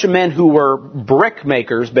 that a bunch of men who were brick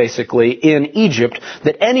makers, basically, in Egypt,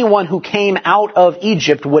 that anyone who came out of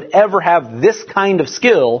Egypt would ever have this kind of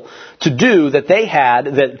skill to do that they had,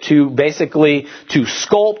 that to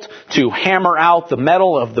sculpt, to hammer out the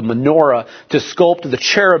metal of the menorah, to sculpt the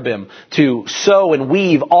cherubim, to sew and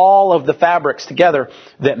weave all of the fabrics together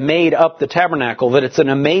that made up the tabernacle, that it's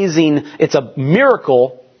a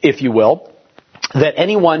miracle, if you will, that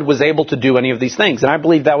anyone was able to do any of these things. And I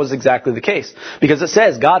believe that was exactly the case. Because it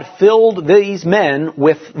says God filled these men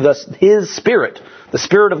with His Spirit, the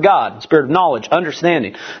Spirit of God, the Spirit of knowledge,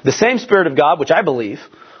 understanding. The same Spirit of God, which I believe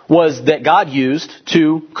was that God used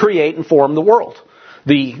to create and form the world.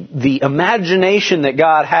 The imagination that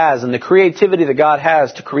God has and the creativity that God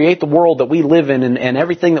has to create the world that we live in and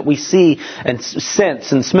everything that we see and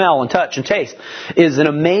sense and smell and touch and taste is an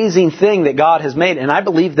amazing thing that God has made. And I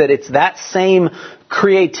believe that it's that same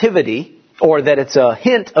creativity, or that it's a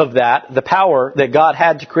hint of that, the power that God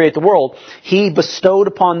had to create the world, He bestowed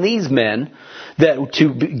upon these men,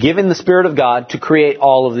 given the Spirit of God to create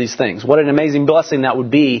all of these things. What an amazing blessing that would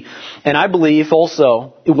be. And I believe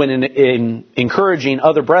also, when in encouraging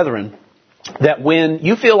other brethren, that when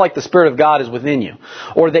you feel like the Spirit of God is within you,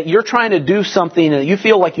 or that you're trying to do something and you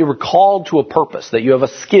feel like you were called to a purpose, that you have a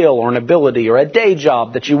skill or an ability or a day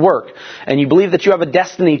job that you work, and you believe that you have a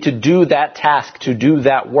destiny to do that task, to do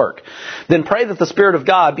that work, then pray that the Spirit of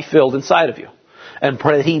God be filled inside of you. And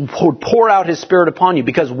pray that He would pour out His Spirit upon you.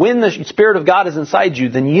 Because when the Spirit of God is inside you,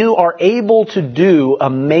 then you are able to do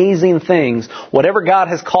amazing things. Whatever God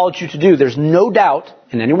has called you to do, there's no doubt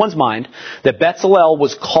in anyone's mind that Bezalel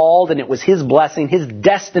was called, and it was his blessing, his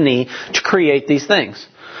destiny to create these things.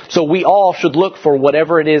 So we all should look for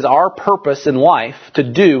whatever it is our purpose in life to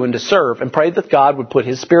do and to serve, and pray that God would put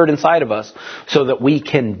His Spirit inside of us so that we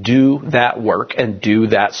can do that work and do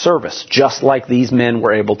that service, just like these men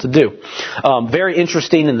were able to do. Very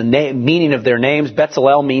interesting in the meaning of their names.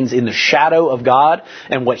 Bezalel means in the shadow of God,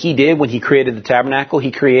 and what he did when he created the tabernacle,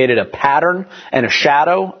 he created a pattern and a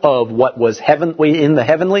shadow of what was in the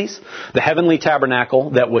heavenlies, the heavenly tabernacle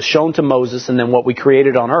that was shown to Moses, and then what we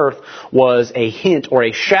created on earth was a hint or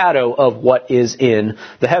a shadow of what is in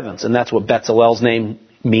the heavens. And that's what Bezalel's name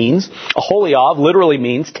means. Aholiav literally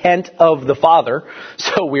means tent of the Father.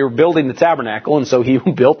 So we were building the tabernacle, and so he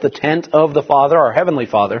built the tent of the Father, our Heavenly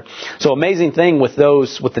Father. So amazing thing with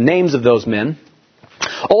the names of those men.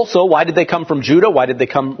 Also, why did they come from Judah? Why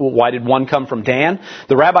did one come from Dan?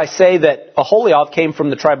 The rabbis say that Aholiav came from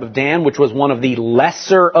the tribe of Dan, which was one of the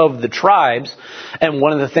lesser of the tribes. And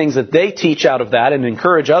one of the things that they teach out of that and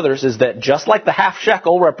encourage others is that just like the half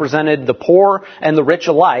shekel represented the poor and the rich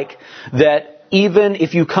alike, that even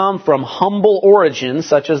if you come from humble origins,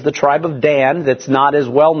 such as the tribe of Dan, that's not as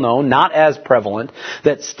well known, not as prevalent,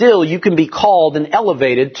 that still you can be called and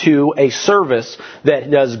elevated to a service that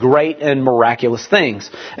does great and miraculous things.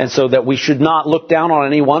 And so that we should not look down on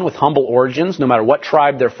anyone with humble origins, no matter what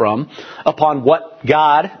tribe they're from, upon what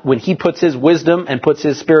God, when He puts His wisdom and puts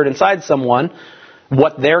His Spirit inside someone,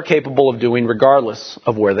 what they're capable of doing regardless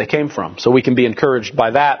of where they came from. So we can be encouraged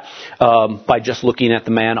by that by just looking at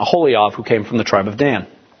the man Aholiav who came from the tribe of Dan.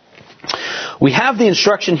 We have the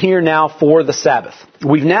instruction here now for the Sabbath.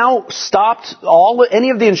 We've now stopped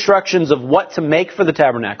any of the instructions of what to make for the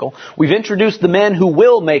tabernacle. We've introduced the men who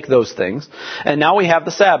will make those things. And now we have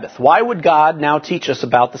the Sabbath. Why would God now teach us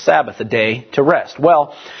about the Sabbath, a day to rest?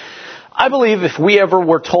 Well, I believe if we ever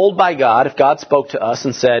were told by God, if God spoke to us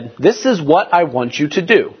and said, this is what I want you to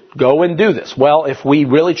do, go and do this. Well, if we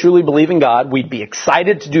really truly believe in God, we'd be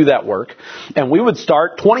excited to do that work. And we would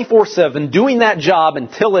start 24/7 doing that job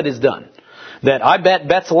until it is done. That I bet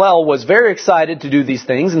Bezalel was very excited to do these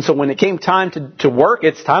things. And so when it came time to work,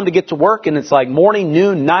 it's time to get to work. And it's like morning,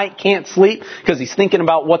 noon, night, can't sleep because he's thinking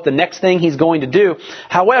about what the next thing he's going to do.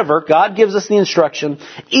 However, God gives us the instruction,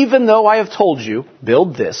 even though I have told you,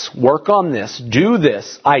 build this, work on this, do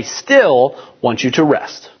this, I still want you to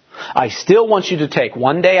rest. I still want you to take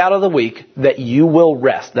one day out of the week that you will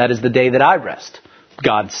rest. That is the day that I rest.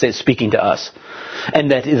 God says, speaking to us. And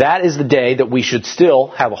that is the day that we should still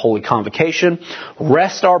have a holy convocation,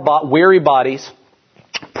 rest our weary bodies,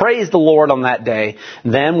 praise the Lord on that day.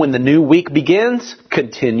 Then when the new week begins,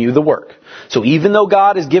 continue the work. So even though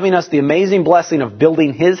God is giving us the amazing blessing of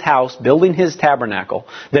building His house, building His tabernacle,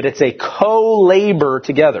 that it's a co-labor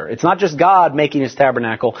together. It's not just God making His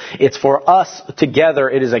tabernacle. It's for us together.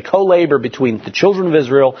 It is a co-labor between the children of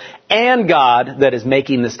Israel and God that is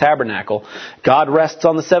making this tabernacle. God rests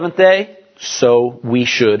on the seventh day, so we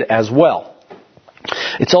should as well.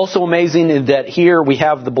 It's also amazing that here we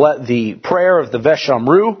have the prayer of the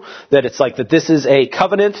Veshamru, that it's like that this is a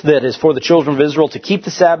covenant that is for the children of Israel to keep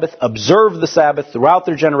the Sabbath, observe the Sabbath throughout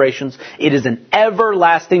their generations. It is an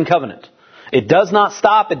everlasting covenant. It does not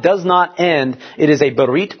stop. It does not end. It is a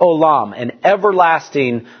Berit Olam, an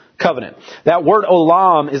everlasting covenant. That word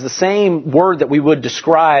olam is the same word that we would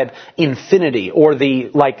describe infinity, or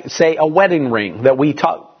say a wedding ring, that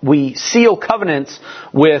we seal covenants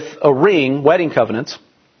with a ring, wedding covenants,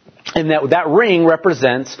 and that ring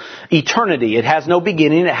represents eternity. It has no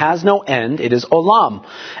beginning, it has no end, it is olam.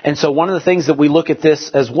 And so one of the things that we look at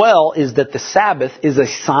this as well is that the Sabbath is a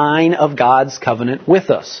sign of God's covenant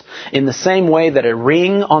with us. In the same way that a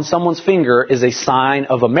ring on someone's finger is a sign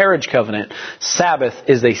of a marriage covenant, Sabbath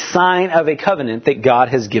is a sign of a covenant that God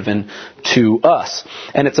has given to us.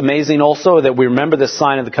 And it's amazing also that we remember this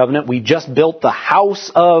sign of the covenant. We just built the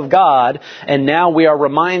house of God, and now we are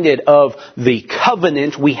reminded of the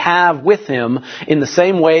covenant we have with Him, in the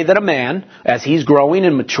same way that a man, as he's growing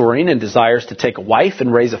and maturing and desires to take a wife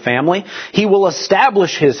and raise a family, he will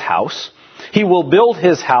establish his house. He will build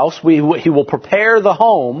his house. He will prepare the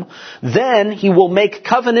home. Then he will make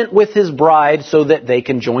covenant with his bride so that they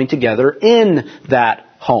can join together in that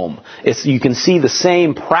home. You can see the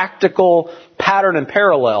same practical pattern and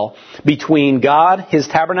parallel between God, His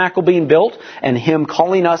tabernacle being built, and Him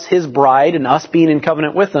calling us His bride and us being in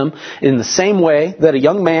covenant with Him, in the same way that a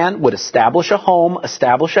young man would establish a home,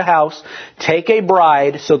 establish a house, take a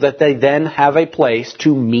bride so that they then have a place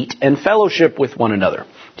to meet and fellowship with one another.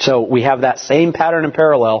 So we have that same pattern and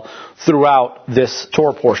parallel throughout this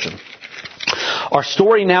Torah portion. Our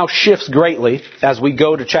story now shifts greatly as we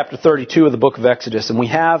go to chapter 32 of the book of Exodus, and we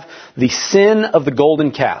have the sin of the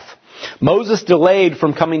golden calf. Moses delayed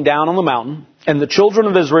from coming down on the mountain, and the children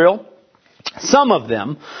of Israel, some of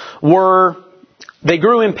them, they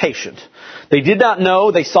grew impatient. They did not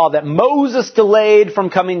know. They saw that Moses delayed from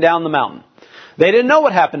coming down the mountain. They didn't know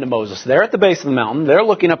what happened to Moses. They're at the base of the mountain. They're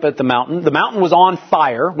looking up at the mountain. The mountain was on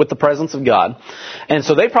fire with the presence of God. And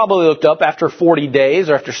so they probably looked up after 40 days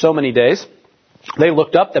or after so many days. They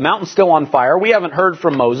looked up. The mountain's still on fire. We haven't heard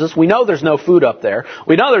from Moses. We know there's no food up there.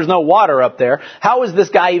 We know there's no water up there. How is this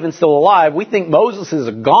guy even still alive? We think Moses is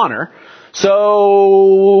a goner.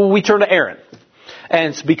 So we turn to Aaron.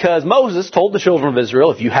 And it's because Moses told the children of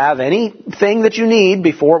Israel, if you have anything that you need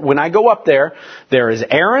when I go up there is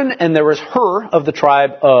Aaron and there is Hur of the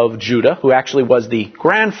tribe of Judah, who actually was the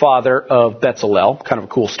grandfather of Bezalel. Kind of a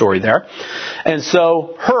cool story there. And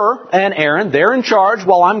so Hur and Aaron, they're in charge.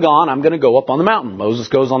 While I'm gone, I'm going to go up on the mountain. Moses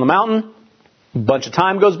goes on the mountain. A bunch of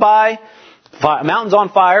time goes by. Mountain's on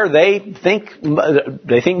fire. They think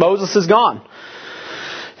Moses is gone.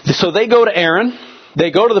 So they go to Aaron. They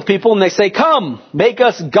go to the people and they say, come, make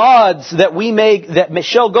us gods that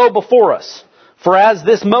shall go before us. For as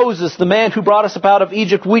this Moses, the man who brought us up out of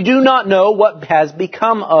Egypt, we do not know what has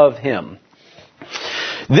become of him.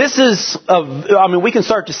 This is, we can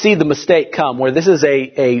start to see the mistake come, where this is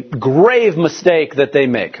a grave mistake that they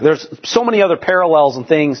make. There's so many other parallels and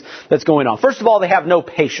things that's going on. First of all, they have no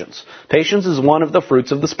patience. Patience is one of the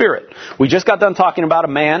fruits of the Spirit. We just got done talking about a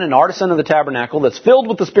man, an artisan of the tabernacle, that's filled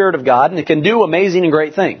with the Spirit of God, and it can do amazing and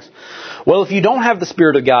great things. Well, if you don't have the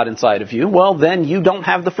Spirit of God inside of you, well, then you don't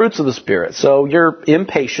have the fruits of the Spirit. So you're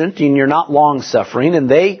impatient and you're not long-suffering, and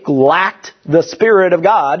they lacked the Spirit of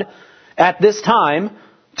God at this time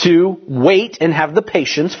to wait and have the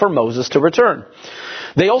patience for Moses to return.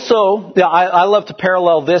 They also, I love to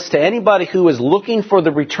parallel this to anybody who is looking for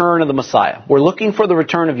the return of the Messiah. We're looking for the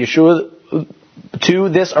return of Yeshua to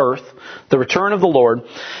this earth, the return of the Lord.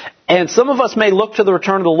 And some of us may look to the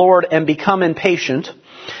return of the Lord and become impatient,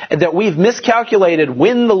 that we've miscalculated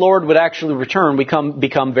when the Lord would actually return,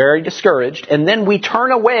 become very discouraged, and then we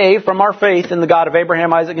turn away from our faith in the God of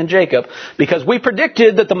Abraham, Isaac, and Jacob, because we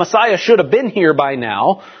predicted that the Messiah should have been here by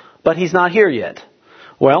now, but he's not here yet.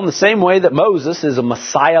 Well, in the same way that Moses is a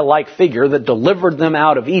Messiah-like figure that delivered them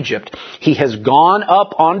out of Egypt, he has gone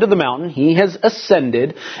up onto the mountain, he has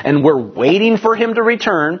ascended, and we're waiting for him to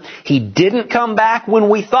return. He didn't come back when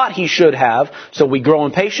we thought he should have, so we grow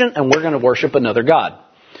impatient and we're going to worship another God.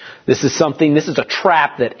 This is a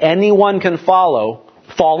trap that anyone can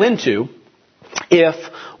fall into if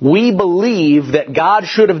we believe that God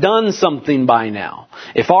should have done something by now.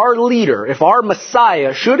 If our leader, if our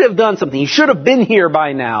Messiah should have done something, he should have been here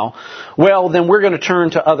by now, well, then we're going to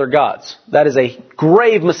turn to other gods. That is a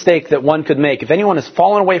grave mistake that one could make. If anyone has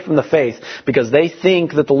fallen away from the faith because they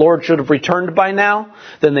think that the Lord should have returned by now,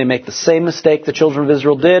 then they make the same mistake the children of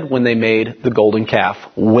Israel did when they made the golden calf,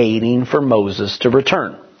 waiting for Moses to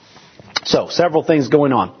return. So, several things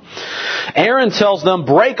going on. Aaron tells them,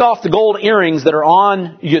 break off the gold earrings that are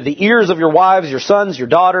on the ears of your wives, your sons, your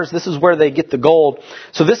daughters. This is where they get the gold.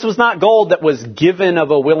 So this was not gold that was given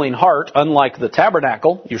of a willing heart, unlike the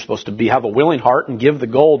tabernacle. You're supposed to have a willing heart and give the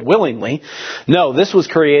gold willingly. No, this was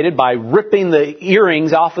created by ripping the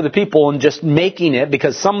earrings off of the people and just making it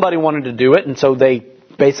because somebody wanted to do it, and so they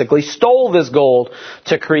basically stole this gold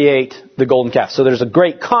to create the golden calf. So there's a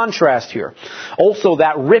great contrast here. Also,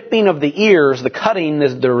 that ripping of the ears, the cutting,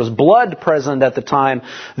 there was blood present at the time.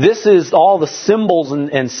 This is all the symbols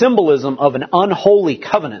and symbolism of an unholy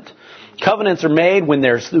covenant. Covenants are made when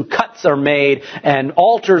cuts are made and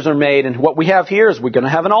altars are made. And what we have here is we're going to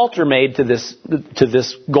have an altar made to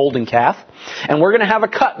this golden calf. And we're going to have a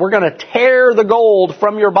cut. We're going to tear the gold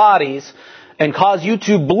from your bodies and cause you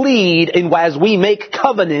to bleed as we make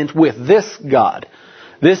covenant with this God.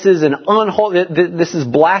 This is this is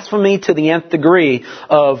blasphemy to the nth degree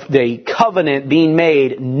of the covenant being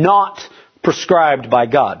made not prescribed by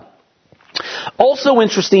God. Also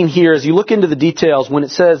interesting here, as you look into the details, when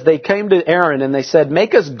it says they came to Aaron and they said,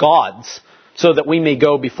 make us gods so that we may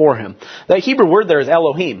go before him. The Hebrew word there is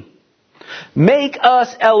Elohim. Make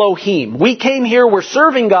us Elohim. We came here, we're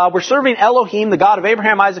serving God, we're serving Elohim, the God of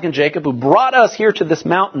Abraham, Isaac, and Jacob, who brought us here to this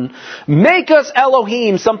mountain. Make us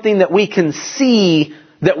Elohim, something that we can see,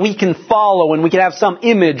 that we can follow, and we can have some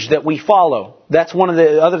image that we follow. That's one of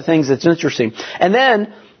the other things that's interesting. And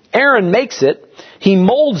then Aaron makes it, he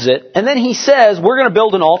molds it, and then he says, we're going to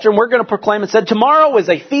build an altar, and we're going to proclaim, and said, tomorrow is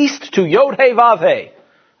a feast to Yod-Heh-Vav-Heh,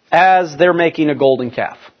 as they're making a golden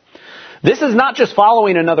calf. This is not just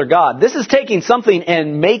following another God. This is taking something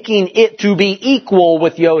and making it to be equal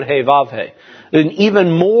with Yod-Heh-Vav-Heh. An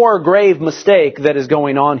even more grave mistake that is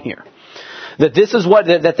going on here. That this is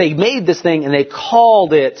that they made this thing and they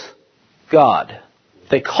called it God.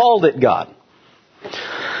 They called it God.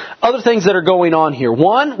 Other things that are going on here.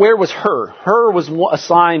 One, where was Hur? Hur was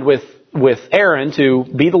assigned with Aaron to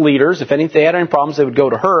be the leaders. If they had any problems, they would go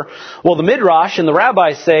to Hur. Well, the Midrash and the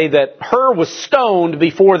rabbis say that Hur was stoned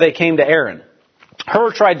before they came to Aaron.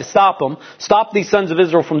 Hur tried to stop these sons of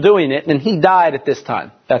Israel from doing it, and he died at this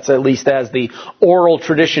time. That's at least as the oral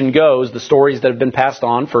tradition goes, the stories that have been passed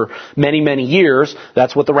on for many, many years.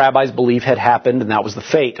 That's what the rabbis believe had happened, and that was the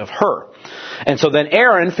fate of Hur. And so then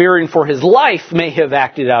Aaron, fearing for his life, may have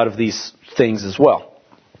acted out of these things as well.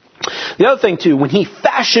 The other thing, too, when he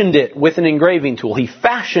fashioned it with an engraving tool, he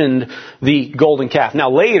fashioned the golden calf.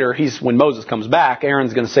 Now, later, when Moses comes back,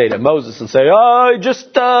 Aaron's going to say to Moses and say,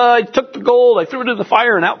 I took the gold, I threw it in the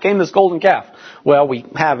fire, and out came this golden calf. Well, we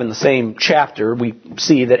have in the same chapter, we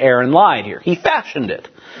see that Aaron lied here. He fashioned it.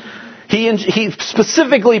 He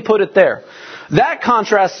specifically put it there. That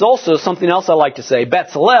contrasts also something else I like to say.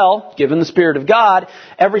 Betzalel, given the Spirit of God,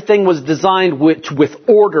 everything was designed with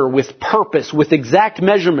order, with purpose, with exact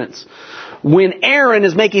measurements. When Aaron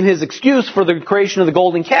is making his excuse for the creation of the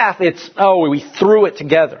golden calf, we threw it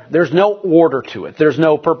together. There's no order to it. There's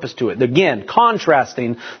no purpose to it. Again,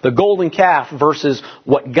 contrasting the golden calf versus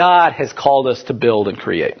what God has called us to build and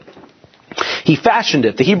create. He fashioned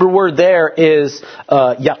it. The Hebrew word there is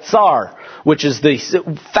yatzar, which is the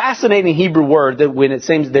fascinating Hebrew word that when it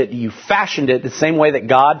seems that you fashioned it the same way that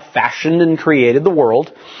God fashioned and created the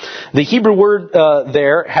world. The Hebrew word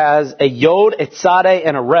there has a yod, a tzadeh,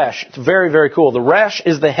 and a resh. It's very, very cool. The resh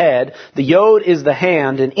is the head, the yod is the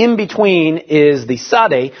hand, and in between is the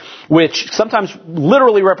tzadeh, which sometimes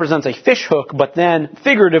literally represents a fish hook, but then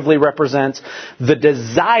figuratively represents the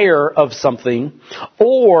desire of something,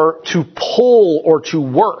 or to pull, or to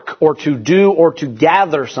work, or to do, or to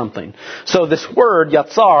gather something. So this word,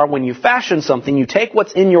 yatzar, when you fashion something, you take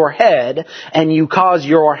what's in your head and you cause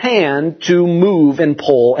your hand to move and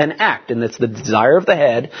pull and act. And it's the desire of the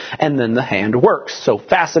head, and then the hand works. So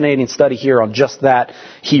fascinating study here on just that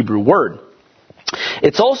Hebrew word.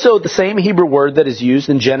 It's also the same Hebrew word that is used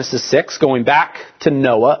in Genesis 6, going back to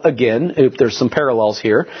Noah again, if there's some parallels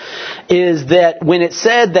here, is that when it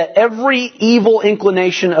said that every evil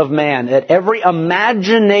inclination of man, that every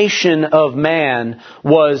imagination of man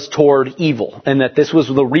was toward evil, and that this was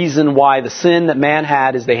the reason why the sin that man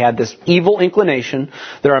had is they had this evil inclination,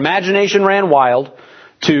 their imagination ran wild,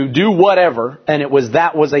 to do whatever, and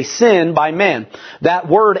that was a sin by man. That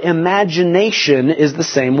word imagination is the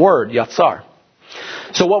same word, yatzar.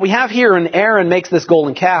 So what we have here, and Aaron makes this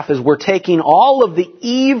golden calf, is we're taking all of the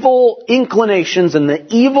evil inclinations and the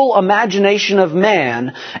evil imagination of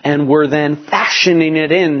man, and we're then fashioning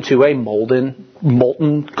it into a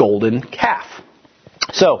molten golden calf.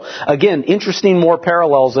 So, again, interesting more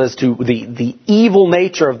parallels as to the evil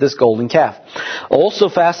nature of this golden calf. Also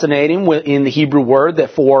fascinating in the Hebrew word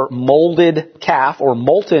that for molded calf or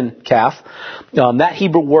molten calf, that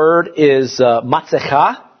Hebrew word is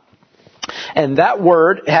matzecha. And that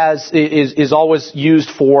word is always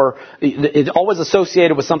used it's always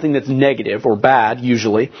associated with something that's negative or bad,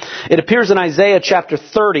 usually. It appears in Isaiah chapter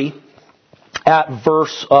 30 at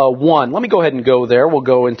verse 1. Let me go ahead and go there. We'll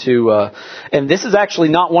go into, and this is actually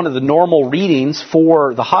not one of the normal readings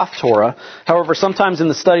for the Haftorah. However, sometimes in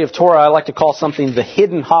the study of Torah, I like to call something the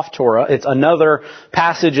hidden Haftorah. It's another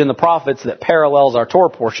passage in the prophets that parallels our Torah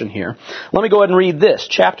portion here. Let me go ahead and read this.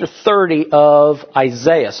 Chapter 30 of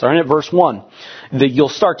Isaiah, starting at verse 1. You'll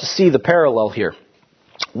start to see the parallel here.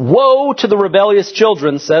 Woe to the rebellious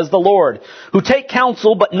children, says the Lord, who take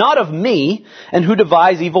counsel, but not of me, and who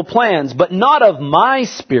devise evil plans, but not of my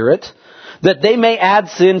spirit, that they may add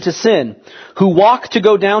sin to sin, who walk to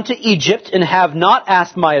go down to Egypt and have not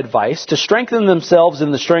asked my advice, to strengthen themselves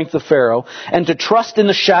in the strength of Pharaoh, and to trust in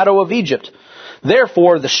the shadow of Egypt.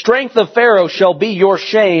 Therefore, the strength of Pharaoh shall be your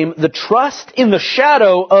shame, the trust in the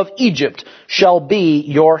shadow of Egypt shall be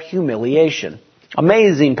your humiliation.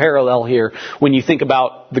 Amazing parallel here when you think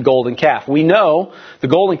about the golden calf. We know the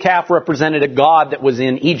golden calf represented a god that was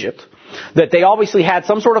in Egypt, that they obviously had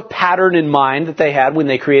some sort of pattern in mind that they had when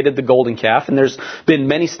they created the golden calf. And there's been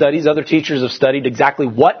many studies, other teachers have studied exactly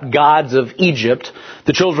what gods of Egypt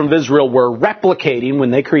the children of Israel were replicating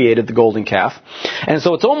when they created the golden calf. And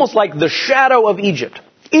so it's almost like the shadow of Egypt.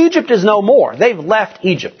 Egypt is no more. They've left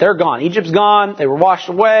Egypt. They're gone. Egypt's gone. They were washed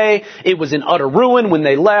away. It was in utter ruin when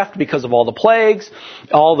they left because of all the plagues.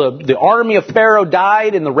 All the army of Pharaoh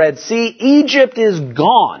died in the Red Sea. Egypt is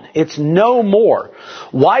gone. It's no more.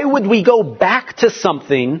 Why would we go back to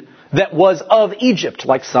something that was of Egypt,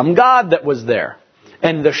 like some god that was there?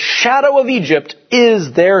 And the shadow of Egypt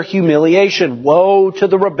is their humiliation. Woe to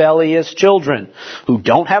the rebellious children who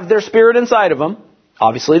don't have their spirit inside of them.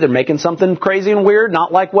 Obviously, they're making something crazy and weird,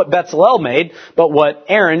 not like what Betzalel made, but what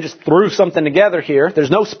Aaron just threw something together here. There's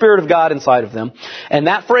no Spirit of God inside of them. And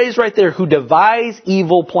that phrase right there, who devise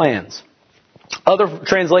evil plans. Other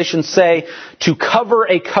translations say to cover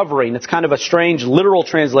a covering. It's kind of a strange literal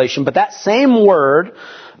translation, but that same word,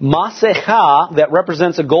 masecha, that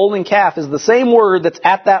represents a golden calf, is the same word that's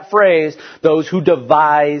at that phrase, those who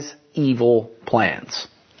devise evil plans.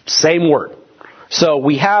 Same word. So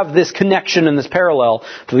we have this connection and this parallel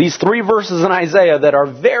to these three verses in Isaiah that are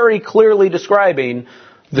very clearly describing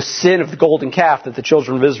the sin of the golden calf that the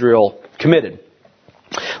children of Israel committed.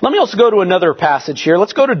 Let me also go to another passage here.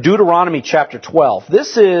 Let's go to Deuteronomy chapter 12.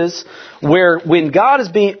 This is where when God is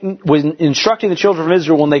instructing the children of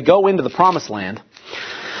Israel when they go into the promised land,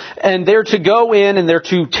 and they're to go in and they're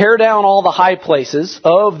to tear down all the high places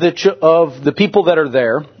of the people that are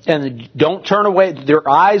there, and don't turn away. Their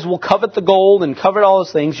eyes will covet the gold and covet all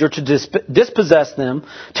those things. You're to dispossess them,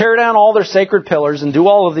 tear down all their sacred pillars, and do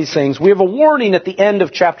all of these things. We have a warning at the end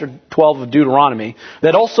of chapter 12 of Deuteronomy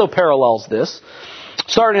that also parallels this.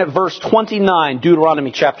 Starting at verse 29,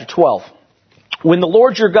 Deuteronomy chapter 12. When the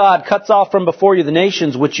Lord your God cuts off from before you the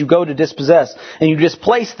nations which you go to dispossess, and you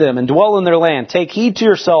displace them and dwell in their land, take heed to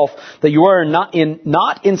yourself that you are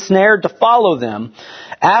not ensnared to follow them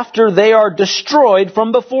after they are destroyed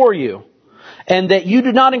from before you, and that you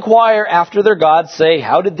do not inquire after their gods, say,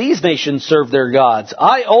 how did these nations serve their gods?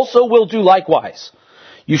 I also will do likewise.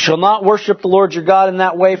 You shall not worship the Lord your God in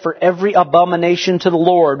that way, for every abomination to the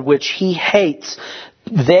Lord which he hates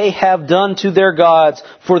they have done to their gods,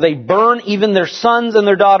 for they burn even their sons and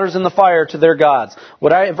their daughters in the fire to their gods.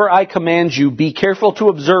 Whatever I command you, be careful to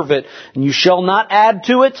observe it, and you shall not add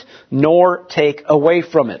to it, nor take away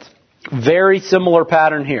from it. Very similar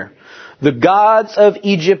pattern here. The gods of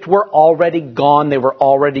Egypt were already gone. They were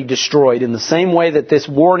already destroyed. In the same way that this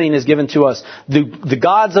warning is given to us, the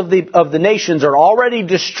gods of the nations are already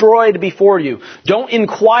destroyed before you. Don't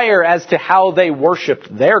inquire as to how they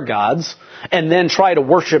worshipped their gods, and then try to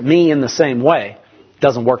worship me in the same way. It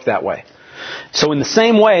doesn't work that way. So in the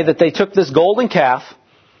same way that they took this golden calf,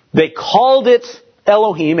 they called it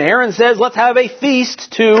Elohim. Aaron says, let's have a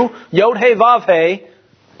feast to Yod-Heh-Vav-Heh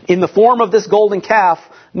in the form of this golden calf.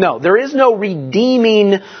 No, there is no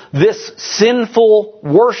redeeming this sinful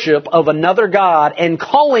worship of another God and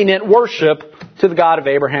calling it worship to the God of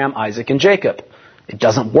Abraham, Isaac, and Jacob. It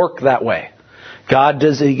doesn't work that way.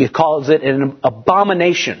 He calls it an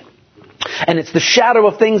abomination. And it's the shadow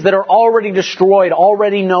of things that are already destroyed,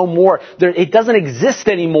 already no more. It doesn't exist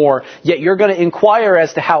anymore, yet you're going to inquire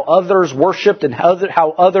as to how others worshipped and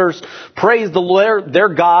how others praised their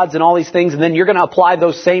gods and all these things, and then you're going to apply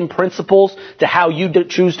those same principles to how you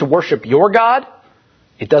choose to worship your God?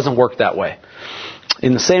 It doesn't work that way.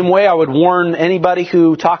 In the same way, I would warn anybody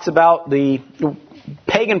who talks about the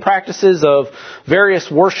pagan practices of various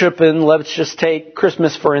worship, and let's just take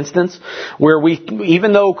Christmas for instance, where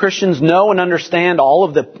even though Christians know and understand all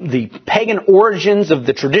of the pagan origins of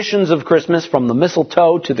the traditions of Christmas, from the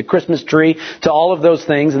mistletoe to the Christmas tree to all of those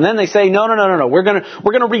things, and then they say, no, we're going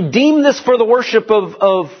to redeem this for the worship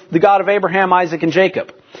of the God of Abraham, Isaac, and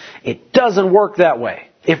Jacob. It doesn't work that way.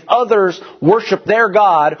 If others worship their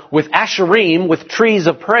God with asherim, with trees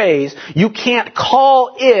of praise, you can't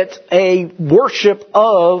call it a worship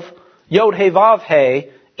of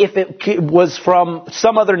Yod-Heh-Vav-Heh. If it was from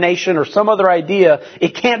some other nation or some other idea,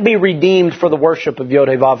 it can't be redeemed for the worship of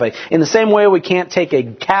Yod-Heh-Vav-Heh. In the same way, we can't take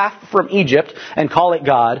a calf from Egypt and call it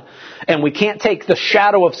God, and we can't take the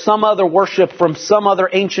shadow of some other worship from some other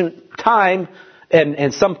ancient time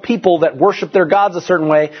and some people that worship their gods a certain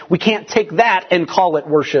way, we can't take that and call it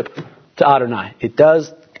worship to Adonai. It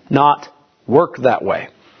does not work that way.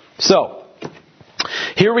 So,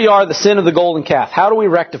 here we are, the sin of the golden calf. How do we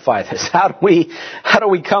rectify this? How do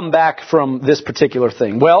we come back from this particular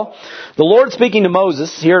thing? Well, the Lord speaking to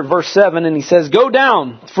Moses here at verse 7, and he says, go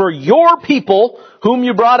down, for your people whom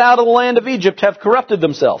you brought out of the land of Egypt have corrupted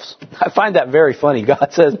themselves. I find that very funny. God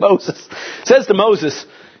says to Moses,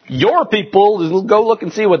 your people, go look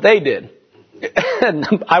and see what they did.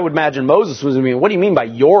 And I would imagine Moses was what do you mean by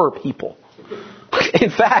your people? In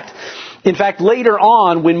fact, later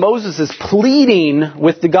on, when Moses is pleading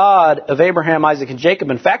with the God of Abraham, Isaac, and Jacob,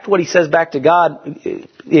 in fact, what he says back to God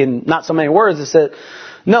in not so many words, is that,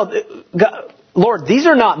 no, God, Lord, these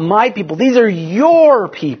are not my people. These are your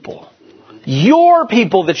people. Your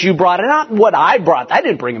people that you brought, and not what I brought. I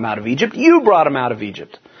didn't bring them out of Egypt. You brought them out of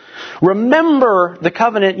Egypt. Remember the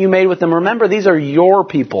covenant you made with them. Remember, these are your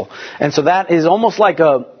people. And so that is almost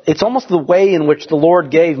it's almost the way in which the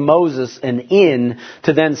Lord gave Moses an in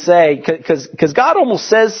to then say, because God almost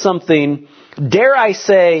says something, dare I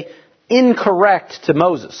say, incorrect to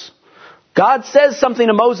Moses. God says something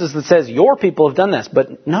to Moses that says, your people have done this.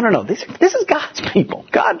 But no. This is God's people.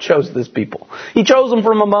 God chose this people. He chose them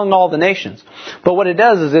from among all the nations. But what it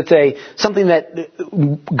does is it's something that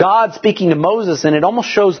God speaking to Moses, and it almost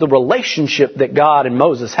shows the relationship that God and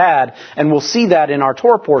Moses had. And we'll see that in our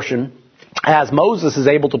Torah portion as Moses is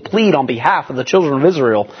able to plead on behalf of the children of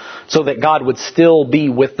Israel so that God would still be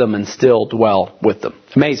with them and still dwell with them.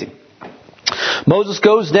 Amazing. Moses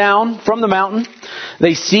goes down from the mountain.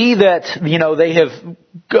 They see that, they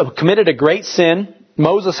have committed a great sin.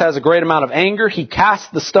 Moses has a great amount of anger. He casts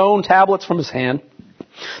the stone tablets from his hand.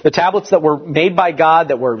 The tablets that were made by God,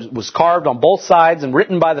 that was carved on both sides and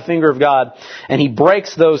written by the finger of God. And he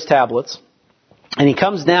breaks those tablets. And he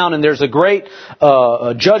comes down, and there's a great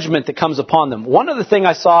judgment that comes upon them. One other thing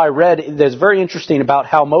I read that's very interesting about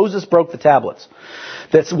how Moses broke the tablets.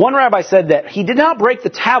 That's one rabbi said that he did not break the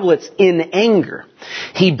tablets in anger.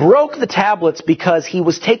 He broke the tablets because he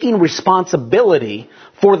was taking responsibility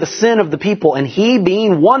for the sin of the people. And he,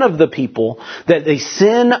 being one of the people, that the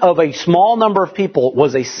sin of a small number of people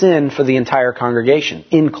was a sin for the entire congregation,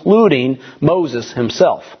 including Moses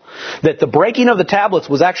himself. That the breaking of the tablets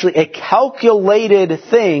was actually a calculated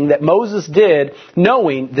thing that Moses did,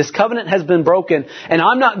 knowing this covenant has been broken, and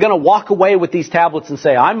I'm not going to walk away with these tablets and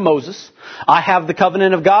say, I'm Moses. I have the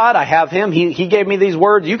covenant of God. I have him. He gave me these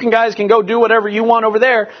words. You guys can go do whatever you want over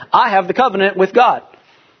there. I have the covenant with God.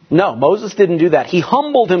 No, Moses didn't do that. He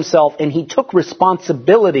humbled himself and he took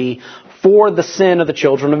responsibility for the sin of the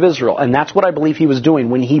children of Israel. And that's what I believe he was doing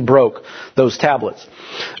when he broke those tablets.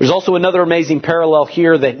 There's also another amazing parallel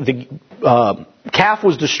here that the calf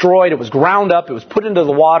was destroyed. It was ground up. It was put into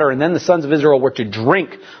the water. And then the sons of Israel were to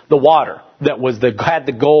drink the water that had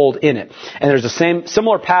the gold in it. And there's a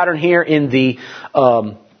similar pattern here in the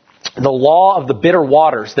law of the bitter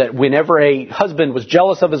waters, that whenever a husband was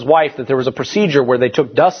jealous of his wife, that there was a procedure where they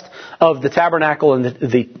took dust of the tabernacle and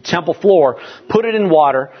the temple floor, put it in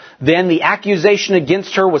water, then the accusation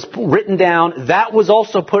against her was written down. That was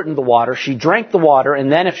also put in the water. She drank the water,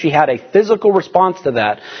 and then if she had a physical response to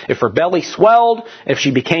that, if her belly swelled, if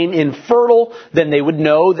she became infertile, then they would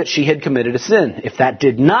know that she had committed a sin. If that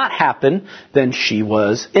did not happen, then she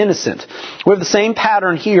was innocent. We have the same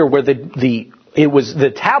pattern here where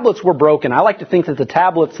the tablets were broken. I like to think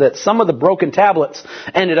that some of the broken tablets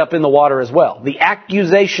ended up in the water as well. The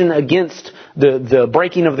accusation against the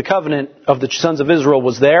breaking of the covenant of the sons of Israel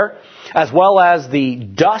was there, as well as the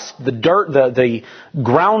dust, the dirt, the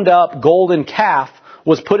ground up golden calf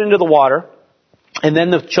was put into the water, and then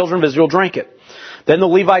the children of Israel drank it. Then the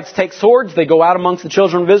Levites take swords, they go out amongst the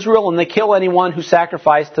children of Israel, and they kill anyone who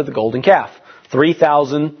sacrificed to the golden calf.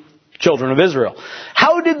 3,000 children of Israel.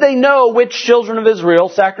 How did they know which children of Israel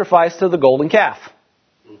sacrificed to the golden calf?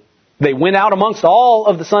 They went out amongst all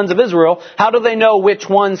of the sons of Israel. How do they know which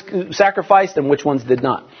ones sacrificed and which ones did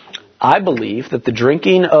not? I believe that the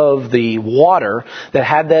drinking of the water that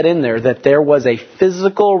had that in there, that there was a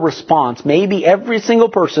physical response. Maybe every single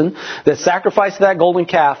person that sacrificed that golden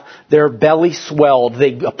calf, their belly swelled.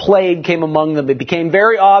 A plague came among them. It became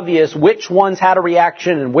very obvious which ones had a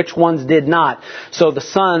reaction and which ones did not. So the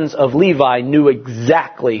sons of Levi knew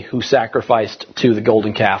exactly who sacrificed to the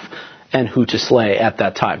golden calf and who to slay at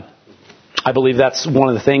that time. I believe that's one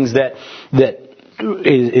of the things that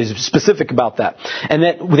is specific about that. And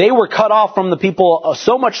that they were cut off from the people,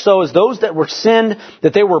 so much so as those that were sinned,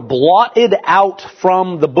 that they were blotted out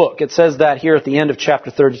from the book. It says that here at the end of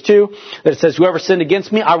chapter 32, that it says, whoever sinned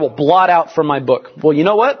against me, I will blot out from my book. Well, you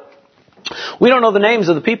know what? We don't know the names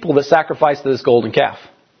of the people that sacrificed to this golden calf.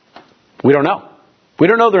 We don't know. We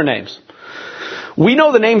don't know their names. We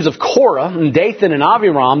know the names of Korah and Dathan and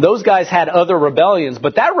Abiram. Those guys had other rebellions,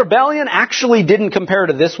 but that rebellion actually didn't compare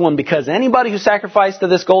to this one, because anybody who sacrificed to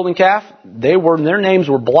this golden calf, their names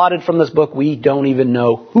were blotted from this book. We don't even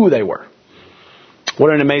know who they were.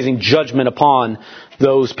 What an amazing judgment upon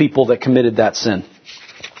those people that committed that sin.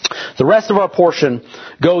 The rest of our portion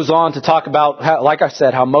goes on to talk about, how, like I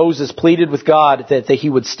said, how Moses pleaded with God that he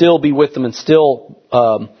would still be with them and still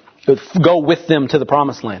go with them to the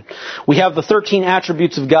promised land. We have the 13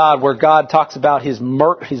 attributes of God, where God talks about His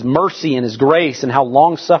mercy and His grace and how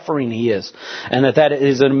long-suffering He is. And that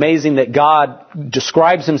is amazing that God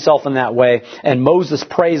describes Himself in that way. And Moses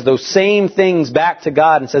prays those same things back to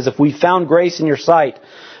God and says, if we found grace in your sight,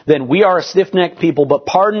 then we are a stiff-necked people, but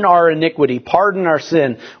pardon our iniquity, pardon our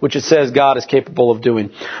sin, which it says God is capable of doing.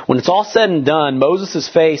 When it's all said and done, Moses'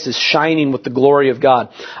 face is shining with the glory of God.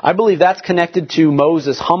 I believe that's connected to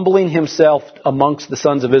Moses humbling himself amongst the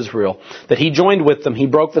sons of Israel. That he joined with them, he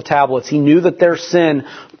broke the tablets, he knew that their sin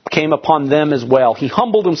came upon them as well. He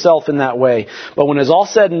humbled himself in that way. But when it's all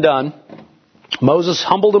said and done, Moses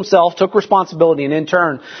humbled himself, took responsibility, and in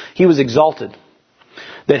turn, he was exalted.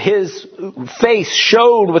 That his face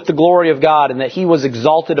showed with the glory of God, and that he was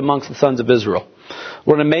exalted amongst the sons of Israel.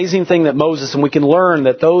 What an amazing thing that Moses, and we can learn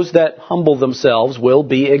that those that humble themselves will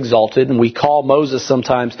be exalted. And we call Moses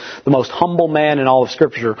sometimes the most humble man in all of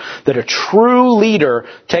Scripture. That a true leader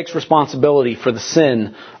takes responsibility for the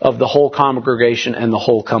sin of the whole congregation and the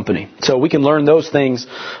whole company. So we can learn those things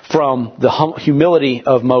from the humility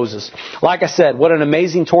of Moses. Like I said, what an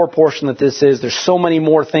amazing Torah portion that this is. There's so many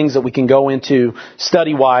more things that we can go into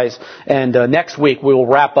study-wise. And next week we will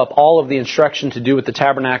wrap up all of the instruction to do with the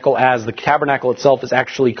tabernacle, as the tabernacle itself is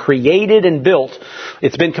actually created and built.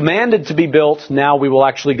 It's been commanded to be built. Now we will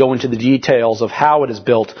actually go into the details of how it is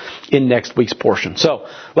built in next week's portion. So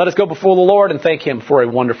let us go before the Lord and thank Him for a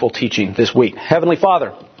wonderful teaching this week. Heavenly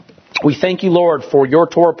Father, we thank you, Lord, for your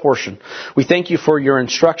Torah portion. We thank you for your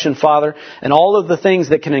instruction, Father, and all of the things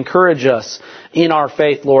that can encourage us in our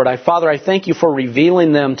faith, Lord. Father, I thank you for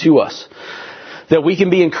revealing them to us. That we can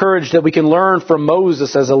be encouraged, that we can learn from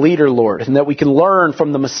Moses as a leader, Lord, and that we can learn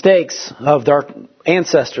from the mistakes of our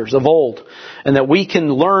ancestors of old, and that we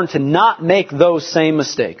can learn to not make those same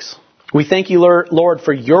mistakes. We thank you, Lord,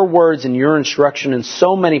 for your words and your instruction and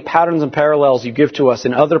so many patterns and parallels you give to us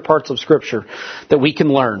in other parts of Scripture that we can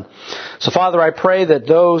learn. So, Father, I pray that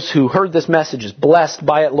those who heard this message is blessed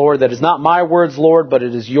by it, Lord, that is not my words, Lord, but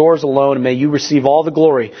it is yours alone, and may you receive all the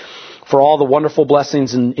glory for all the wonderful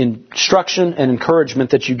blessings and instruction and encouragement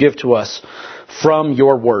that you give to us from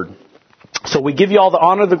your word. So we give you all the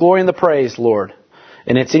honor, the glory, and the praise, Lord.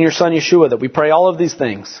 And it's in your Son, Yeshua, that we pray all of these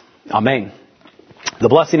things. Amen. The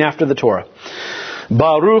blessing after the Torah.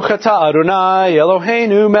 Baruch atah Adonai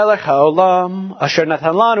Eloheinu melech haolam asher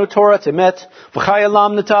natan lanu Torah temet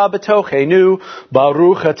v'chayalam nata betochenu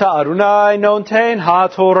Baruch atah Adonai nonten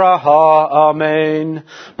ha-Torah. Amen.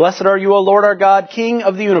 Blessed are you, O Lord our God, King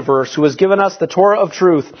of the universe, who has given us the Torah of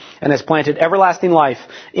truth and has planted everlasting life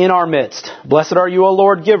in our midst. Blessed are you, O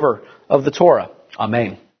Lord, giver of the Torah.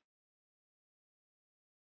 Amen.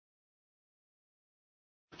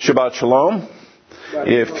 Shabbat Shalom.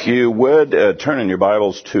 If you would turn in your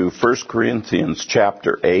Bibles to 1 Corinthians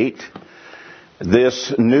chapter 8,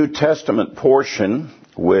 this New Testament portion,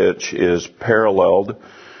 which is paralleled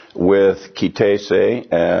with Kitese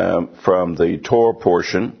from the Torah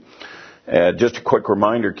portion. Just a quick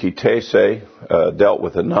reminder, Kitese dealt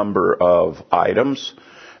with a number of items,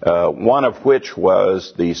 one of which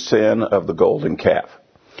was the sin of the golden calf.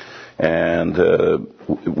 And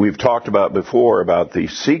we've talked about before about the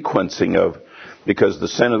sequencing of, because the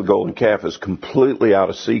sin of the golden calf is completely out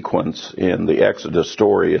of sequence in the Exodus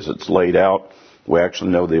story as it's laid out. We actually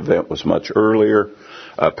know the event was much earlier.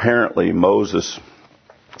 Apparently Moses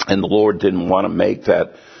and the Lord didn't want to make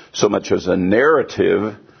that so much as a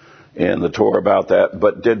narrative in the Torah about that,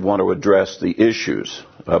 but did want to address the issues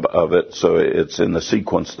of it, so it's in the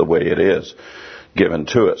sequence the way it is given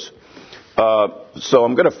to us. So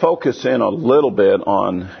I'm going to focus in a little bit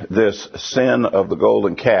on this sin of the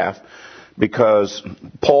golden calf, because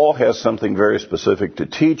Paul has something very specific to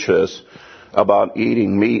teach us about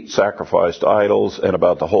eating meat sacrificed to idols and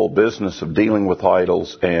about the whole business of dealing with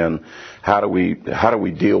idols and how do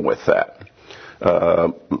we deal with that.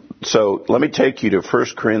 So let me take you to 1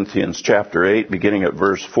 Corinthians chapter 8, beginning at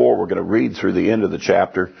verse 4. We're going to read through the end of the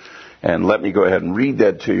chapter, and let me go ahead and read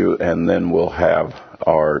that to you, and then we'll have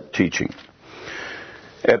our teaching.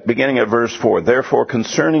 Beginning at verse 4, therefore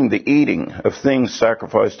concerning the eating of things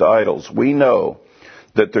sacrificed to idols, we know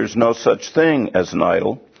that there's no such thing as an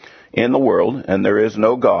idol in the world, and there is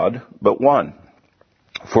no God but one.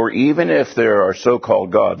 For even if there are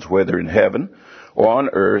so-called gods, whether in heaven or on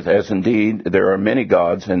earth, as indeed there are many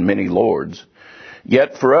gods and many lords,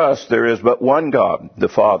 yet for us there is but one God, the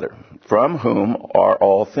Father, from whom are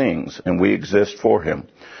all things, and we exist for him,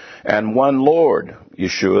 and one Lord,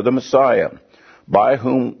 Yeshua the Messiah, by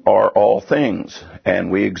whom are all things,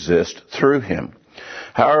 and we exist through him.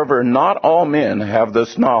 However, not all men have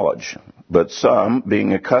this knowledge, but some,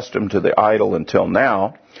 being accustomed to the idol until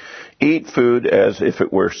now, eat food as if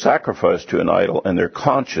it were sacrificed to an idol, and their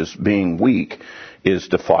conscience, being weak, is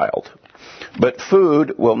defiled. But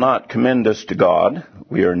food will not commend us to God.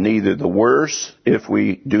 We are neither the worse if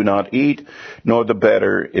we do not eat, nor the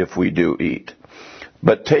better if we do eat.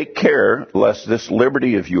 But take care lest this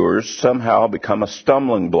liberty of yours somehow become a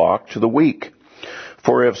stumbling block to the weak.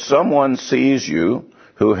 For if someone sees you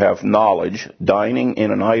who have knowledge dining in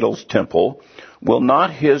an idol's temple, will not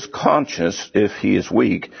his conscience, if he is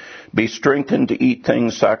weak, be strengthened to eat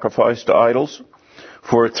things sacrificed to idols?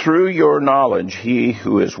 For through your knowledge he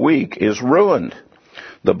who is weak is ruined,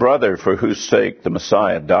 the brother for whose sake the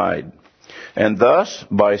Messiah died. And thus,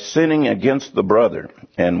 by sinning against the brother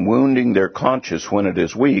and wounding their conscience when it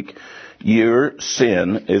is weak, your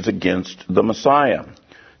sin is against the Messiah.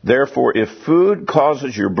 Therefore, if food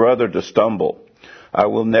causes your brother to stumble, I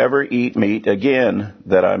will never eat meat again,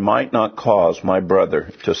 that I might not cause my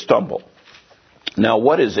brother to stumble. Now,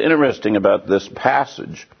 what is interesting about this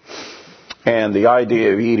passage and the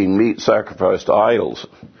idea of eating meat sacrificed to idols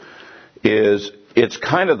is it's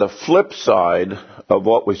kind of the flip side of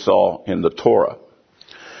what we saw in the Torah.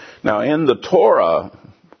 Now, in the Torah,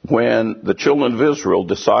 when the children of Israel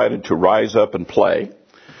decided to rise up and play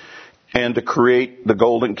and to create the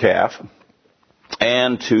golden calf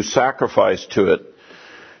and to sacrifice to it,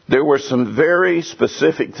 there were some very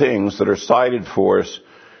specific things that are cited for us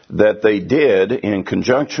that they did in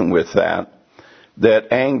conjunction with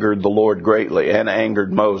that angered the Lord greatly and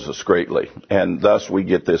angered Moses greatly. And thus we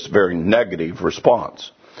get this very negative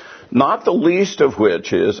response. Not the least of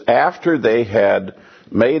which is after they had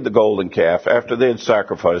made the golden calf, after they had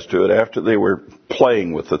sacrificed to it, after they were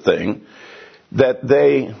playing with the thing, that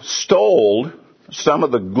they stole some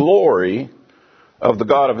of the glory of the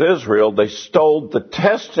God of Israel. They stole the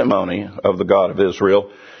testimony of the God of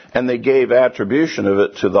Israel, and they gave attribution of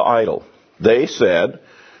it to the idol. They said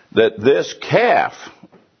that this calf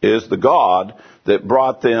is the God that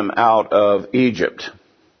brought them out of Egypt.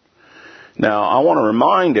 Now, I want to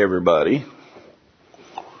remind everybody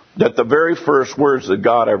that the very first words that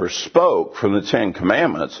God ever spoke from the Ten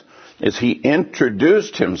Commandments is He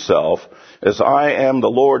introduced Himself as, I am the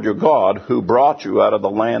Lord your God who brought you out of the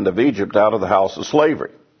land of Egypt, out of the house of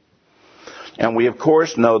slavery. And we, of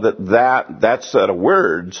course, know that set of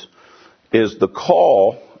words is the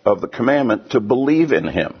call of the commandment to believe in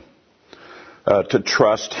Him, to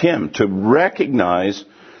trust Him, to recognize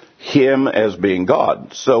Him as being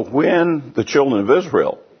God. So when the children of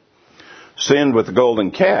Israel sinned with the golden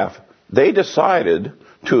calf, they decided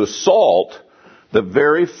to assault the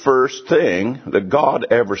very first thing that God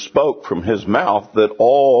ever spoke from His mouth that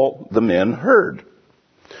all the men heard.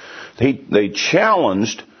 They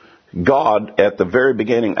challenged God at the very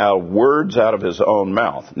beginning words out of His own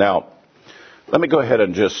mouth. Now, let me go ahead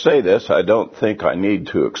and just say this. I don't think I need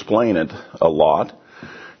to explain it a lot.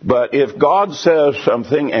 But if God says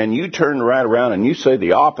something and you turn right around and you say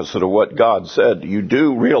the opposite of what God said, you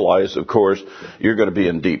do realize, of course, you're going to be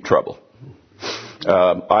in deep trouble.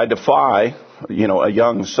 I defy, a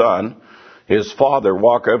young son, his father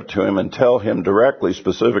walk up to him and tell him directly,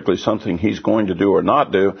 specifically something he's going to do or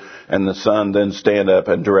not do, and the son then stand up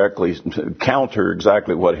and directly counter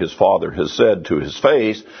exactly what his father has said to his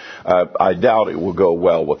face. I doubt it will go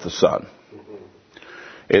well with the son.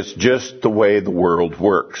 It's just the way the world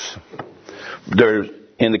works.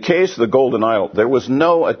 In the case of the golden idol, there was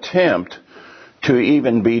no attempt to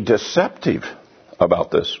even be deceptive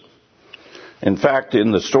about this. In fact,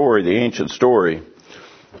 in the story, the ancient story,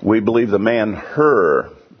 we believe the man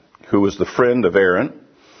Hur, who was the friend of Aaron,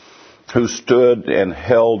 who stood and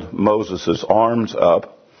held Moses' arms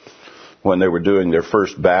up when they were doing their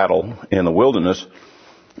first battle in the wilderness,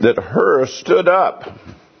 that Hur stood up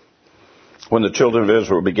when the children of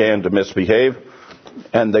Israel began to misbehave,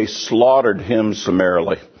 and they slaughtered him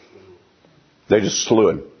summarily. They just slew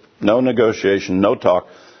him. No negotiation, no talk.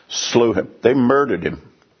 Slew him. They murdered him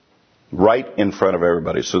right in front of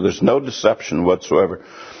everybody. So there's no deception whatsoever.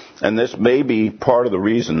 And this may be part of the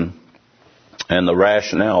reason and the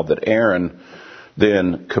rationale that Aaron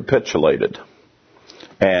then capitulated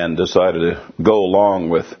and decided to go along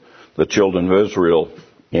with the children of Israel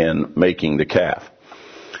in making the calf.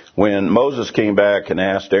 When Moses came back and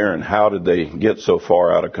asked Aaron, how did they get so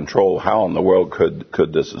far out of control? How in the world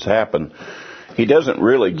could this has happened? He doesn't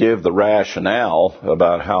really give the rationale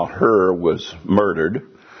about how Hur was murdered.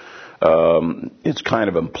 It's kind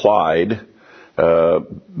of implied.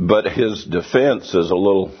 But his defense is a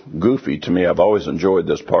little goofy to me. I've always enjoyed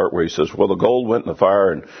this part where he says, well, the gold went in the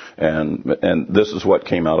fire and this is what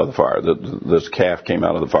came out of the fire. This calf came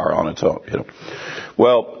out of the fire on its own.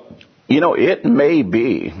 Well, it may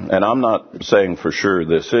be, and I'm not saying for sure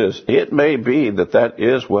it may be that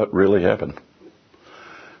is what really happened.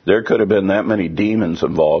 There could have been that many demons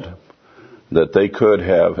involved that they could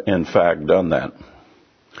have, in fact, done that.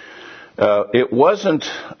 It wasn't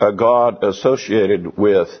a god associated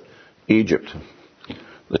with Egypt.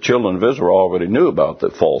 The children of Israel already knew about the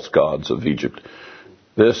false gods of Egypt.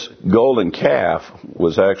 This golden calf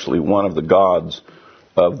was actually one of the gods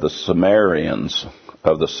of the Sumerians,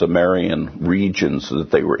 of the Sumerian regions that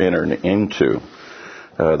they were entering into,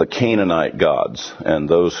 the Canaanite gods and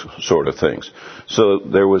those sort of things. So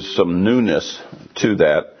there was some newness to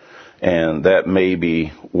that, and that may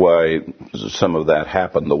be why some of that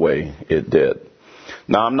happened the way it did.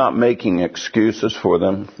 Now, I'm not making excuses for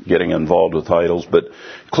them getting involved with idols, but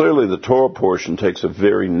clearly the Torah portion takes a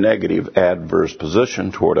very negative, adverse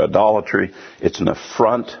position toward idolatry. It's an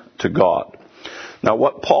affront to God. Now,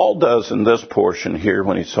 what Paul does in this portion here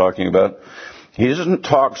when he's talking about, he doesn't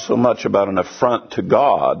talk so much about an affront to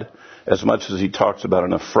God as much as he talks about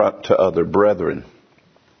an affront to other brethren.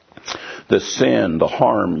 The sin, the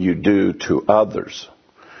harm you do to others.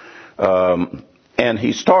 And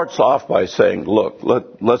he starts off by saying, look,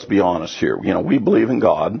 let's be honest here. You know, we believe in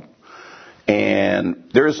God, and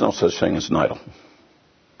there is no such thing as an idol.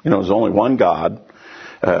 You know, there's only one God.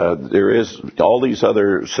 There is all these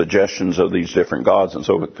other suggestions of these different gods, and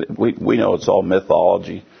so we know it's all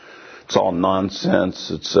mythology. It's all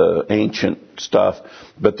nonsense. It's ancient stuff,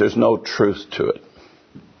 but there's no truth to it.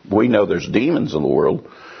 We know there's demons in the world,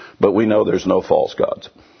 but we know there's no false gods.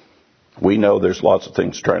 We know there's lots of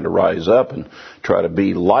things trying to rise up and try to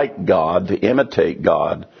be like God, to imitate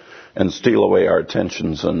God, and steal away our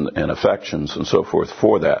attentions and affections and so forth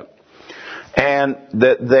for that. And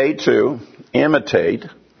that they too imitate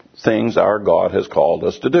things our God has called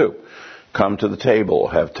us to do. Come to the table,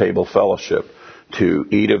 have table fellowship, to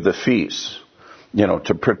eat of the feasts, you know,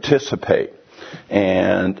 to participate.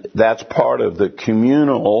 And that's part of the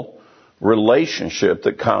communal relationship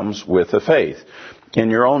that comes with the faith. In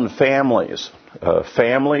your own families,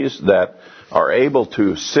 families that are able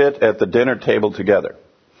to sit at the dinner table together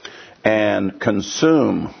and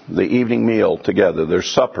consume the evening meal together, their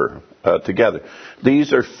supper together.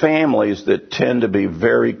 These are families that tend to be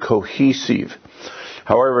very cohesive.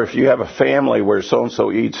 However, if you have a family where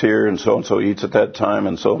so-and-so eats here and so-and-so eats at that time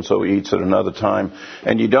and so-and-so eats at another time,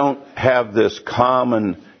 and you don't have this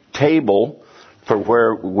common table for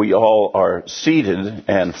where we all are seated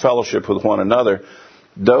and fellowship with one another,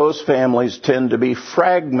 those families tend to be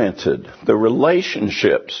fragmented. The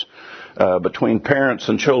relationships between parents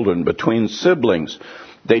and children, between siblings,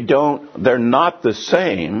 they're not the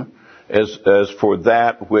same as for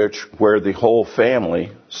that where the whole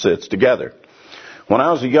family sits together. When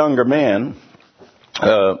I was a younger man,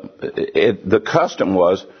 the custom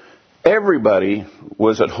was everybody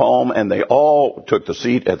was at home and they all took the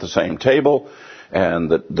seat at the same table, and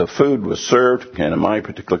the food was served. And in my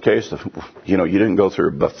particular case, you didn't go through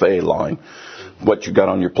a buffet line. What you got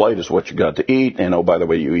on your plate is what you got to eat, and oh, by the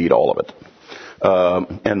way, you eat all of it.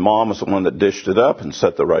 And Mom was the one that dished it up and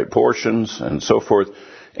set the right portions and so forth.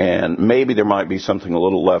 And maybe there might be something a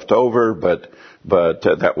little left over, but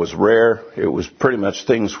that was rare. It was pretty much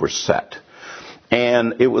things were set.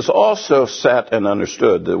 And it was also set and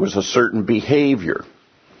understood there was a certain behavior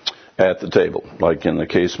at the table. Like in the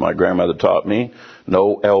case my grandmother taught me,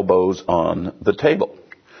 no elbows on the table.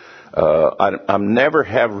 I never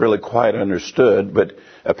have really quite understood, but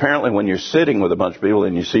apparently when you're sitting with a bunch of people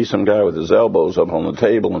and you see some guy with his elbows up on the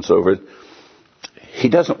table and so forth, he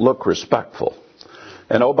doesn't look respectful.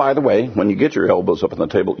 And oh, by the way, when you get your elbows up on the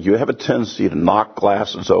table, you have a tendency to knock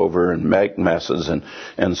glasses over and make messes.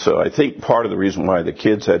 And so I think part of the reason why the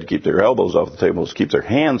kids had to keep their elbows off the table is keep their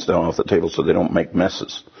hands down off the table so they don't make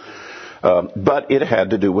messes. But it had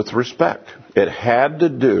to do with respect. It had to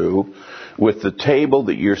do with the table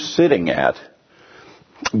that you're sitting at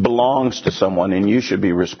belongs to someone, and you should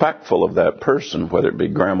be respectful of that person, whether it be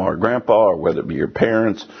grandma or grandpa or whether it be your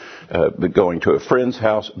parents, going to a friend's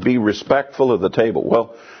house. Be respectful of the table.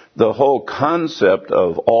 Well, the whole concept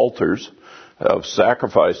of altars, of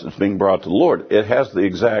sacrifices being brought to the Lord, it has the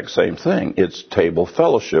exact same thing. It's table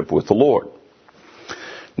fellowship with the Lord.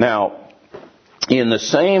 Now, in the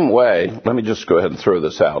same way, let me just go ahead and throw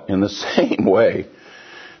this out. In the same way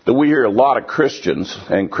that we hear a lot of Christians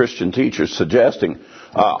and Christian teachers suggesting,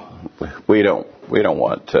 we don't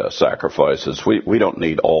want sacrifices. We don't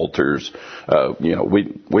need altars.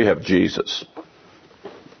 We have Jesus.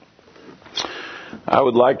 I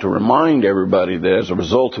would like to remind everybody that as a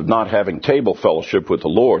result of not having table fellowship with the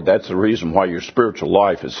Lord, that's the reason why your spiritual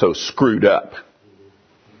life is so screwed up.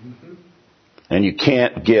 And you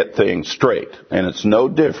can't get things straight. And it's no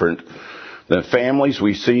different than families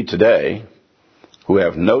we see today who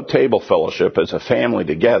have no table fellowship as a family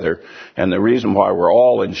together. And the reason why we're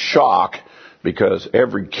all in shock, because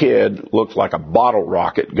every kid looks like a bottle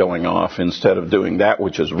rocket going off instead of doing that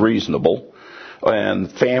which is reasonable. And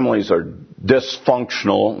families are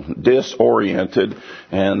dysfunctional, disoriented,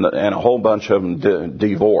 and a whole bunch of them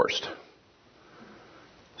divorced.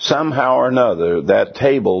 Somehow or another, that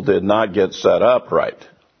table did not get set up right.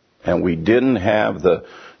 And we didn't have the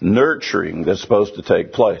nurturing that's supposed to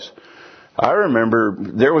take place. I remember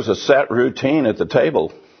there was a set routine at the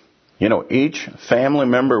table. Each family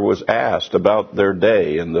member was asked about their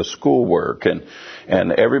day and the schoolwork, and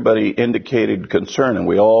everybody indicated concern, and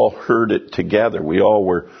we all heard it together. We all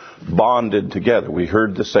were bonded together. We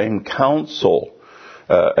heard the same counsel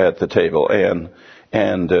at the table,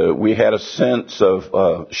 and we had a sense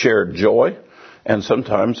of shared joy, and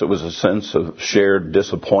sometimes it was a sense of shared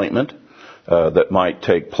disappointment that might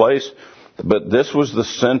take place. But this was the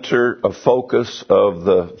center of focus of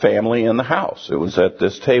the family in the house. It was at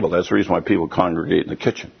this table. That's the reason why people congregate in the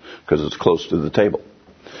kitchen, because it's close to the table.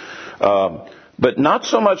 But not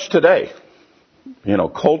so much today.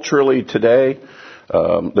 Culturally today,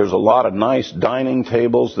 there's a lot of nice dining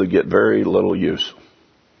tables that get very little use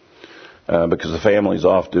because the family's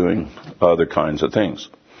off doing other kinds of things.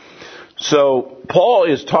 So Paul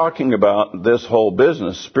is talking about this whole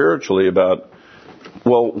business spiritually about,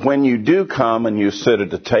 well, when you do come and you sit at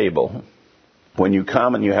the table, when you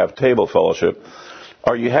come and you have table fellowship,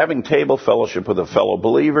 are you having table fellowship with a fellow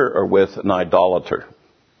believer or with an idolater?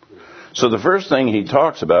 So the first thing he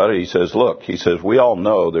talks about, he says, we all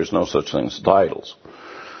know there's no such thing as idols.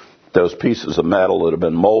 Those pieces of metal that have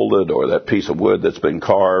been molded, or that piece of wood that's been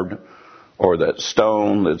carved, or that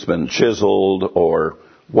stone that's been chiseled, or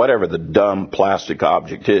whatever the dumb plastic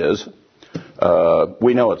object is,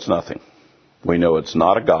 we know it's nothing. We know it's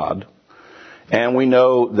not a god. And we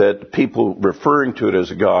know that people referring to it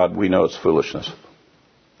as a god, we know it's foolishness.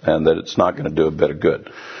 And that it's not going to do a bit of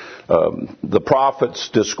good. The prophets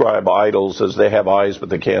describe idols as they have eyes but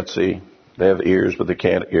they can't see. They have ears but they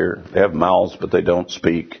can't hear. They have mouths but they don't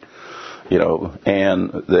speak.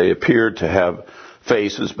 And they appear to have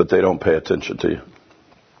faces but they don't pay attention to you.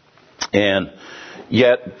 And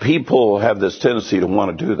yet people have this tendency to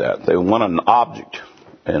want to do that. They want an object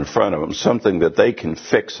in front of them, something that they can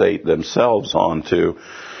fixate themselves onto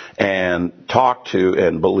and talk to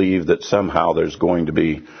and believe that somehow there's going to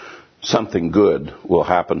be something good will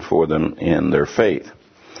happen for them in their faith.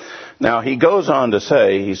 Now he goes on to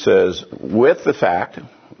say, he says, with the fact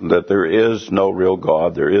that there is no real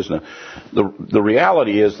God, there is no, the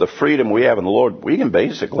reality is the freedom we have in the Lord, we can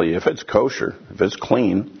basically, if it's kosher, if it's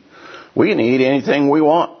clean, we can eat anything we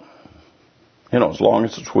want. As long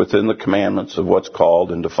as it's within the commandments of what's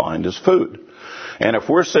called and defined as food. And if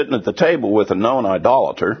we're sitting at the table with a known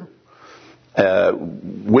idolater,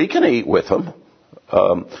 we can eat with them.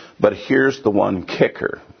 But here's the one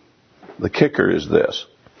kicker. The kicker is this.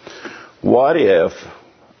 What if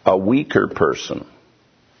a weaker person,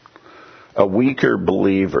 a weaker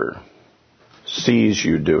believer, sees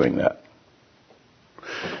you doing that?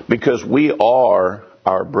 Because we are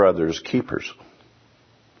our brother's keepers.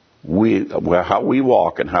 How we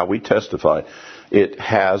walk and how we testify, it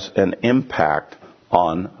has an impact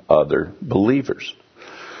on other believers.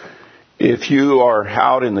 If you are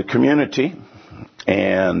out in the community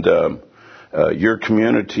and your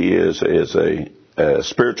community is a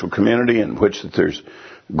spiritual community in which there's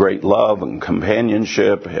great love and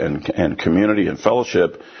companionship and community and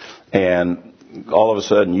fellowship, and all of a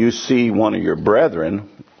sudden you see one of your brethren,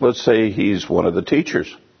 let's say he's one of the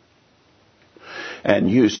teachers, and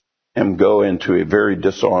you see him go into a very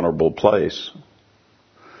dishonorable place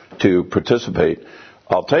to participate,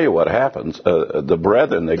 I'll tell you what happens. The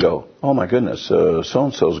brethren, they go, oh my goodness,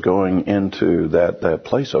 so-and-so's going into that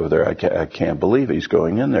place over there. I can't believe he's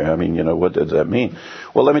going in there. I mean, what does that mean?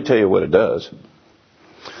 Well, let me tell you what it does.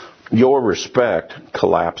 Your respect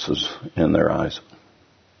collapses in their eyes.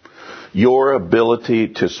 Your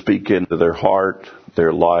ability to speak into their heart,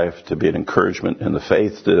 their life, to be an encouragement in the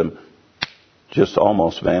faith to them, just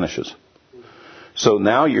almost vanishes. So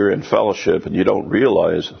now you're in fellowship and you don't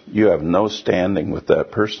realize you have no standing with that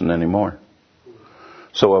person anymore.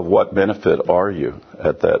 So of what benefit are you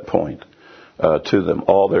at that point to them?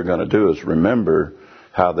 All they're going to do is remember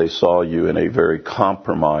how they saw you in a very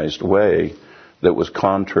compromised way that was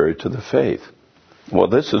contrary to the faith. Well,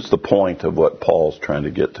 this is the point of what Paul's trying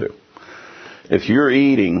to get to. If you're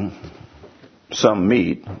eating some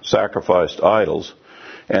meat sacrificed to idols,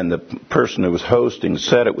 and the person who was hosting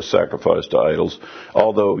said it was sacrificed to idols,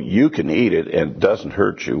 although you can eat it and it doesn't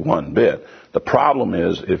hurt you one bit. The problem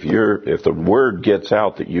is if the word gets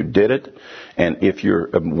out that you did it, and if you're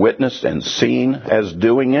witnessed and seen as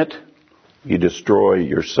doing it, you destroy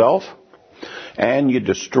yourself and you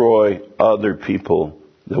destroy other people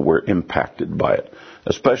that were impacted by it.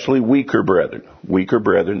 Especially weaker brethren. Weaker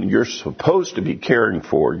brethren you're supposed to be caring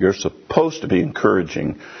for. You're supposed to be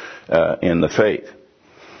encouraging in the faith.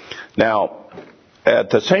 Now,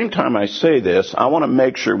 at the same time I say this, I want to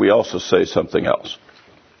make sure we also say something else.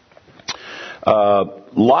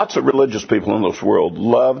 Lots of religious people in this world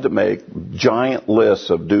love to make giant lists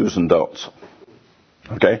of do's and don'ts.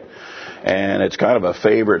 Okay? And it's kind of a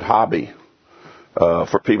favorite hobby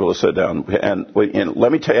for people to sit down. And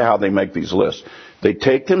let me tell you how they make these lists. They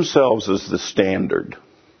take themselves as the standard.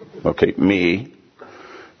 Okay, me.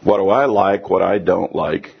 What do I like, what I don't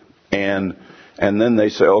like. And then they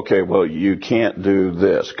say, okay, well, you can't do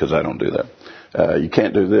this because I don't do that. You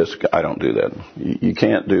can't do this. I don't do that. You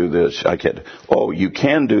can't do this. I can't. Oh, you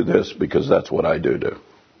can do this because that's what I do.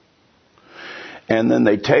 And then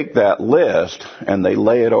they take that list and they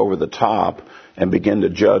lay it over the top and begin to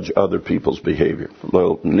judge other people's behavior.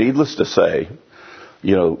 Well, needless to say,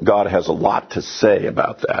 God has a lot to say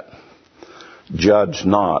about that. Judge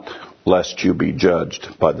not, lest you be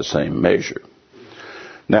judged by the same measure.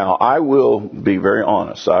 Now, I will be very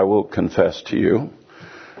honest. I will confess to you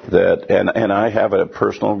that, and I have a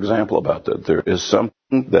personal example about that. There is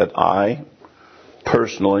something that I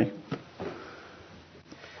personally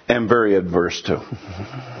am very adverse to.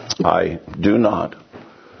 I do not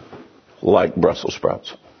like Brussels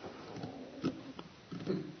sprouts.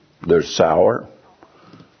 They're sour.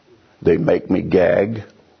 They make me gag.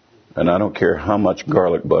 And I don't care how much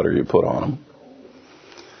garlic butter you put on them.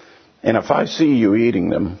 And if I see you eating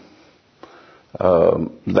them,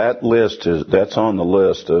 that's on the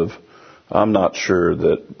list of, I'm not sure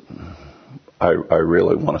that I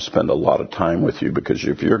really want to spend a lot of time with you, because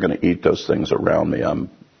if you're going to eat those things around me, I'm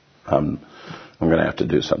going to have to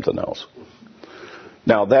do something else.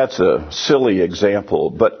 Now, that's a silly example,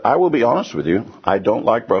 but I will be honest with you. I don't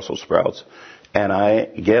like Brussels sprouts, and I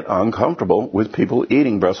get uncomfortable with people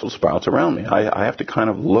eating Brussels sprouts around me. I have to kind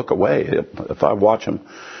of look away. If I watch them,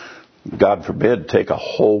 God forbid, take a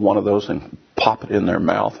whole one of those and pop it in their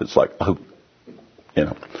mouth, it's like, oh,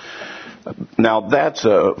 Now, that's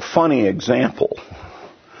a funny example,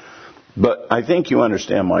 but I think you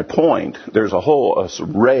understand my point. There's a whole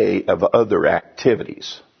array of other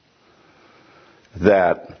activities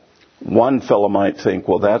that one fellow might think,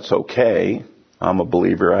 well, that's okay. I'm a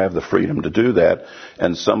believer. I have the freedom to do that.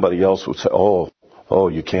 And somebody else would say, oh,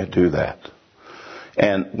 you can't do that.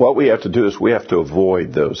 And what we have to do is we have to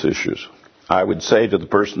avoid those issues. I would say to the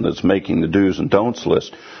person that's making the do's and don'ts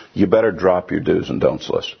list, you better drop your do's and don'ts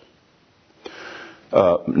list.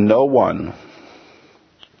 No one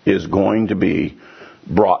is going to be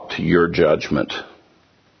brought to your judgment,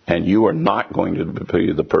 and you are not going to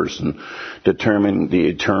be the person determining the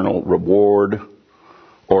eternal reward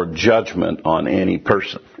or judgment on any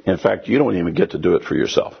person. In fact, you don't even get to do it for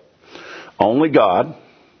yourself. Only God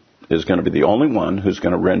is going to be the only one who's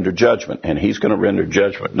going to render judgment, and He's going to render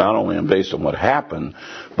judgment not only based on what happened,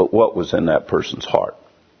 but what was in that person's heart.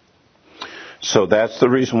 So that's the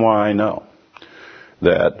reason why I know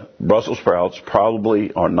that Brussels sprouts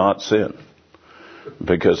probably are not sin,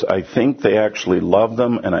 because I think they actually love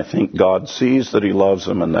them, and I think God sees that He loves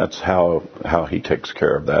them, and that's how He takes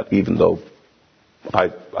care of that, even though I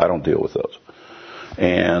don't deal with those.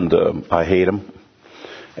 And I hate them.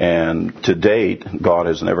 And to date, God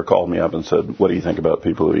has never called me up and said, what do you think about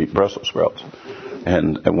people who eat Brussels sprouts?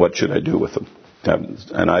 And what should I do with them?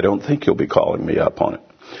 And I don't think He'll be calling me up on it.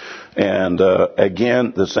 And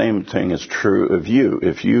again, the same thing is true of you.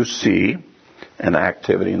 If you see an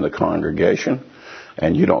activity in the congregation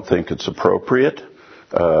and you don't think it's appropriate,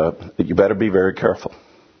 you better be very careful.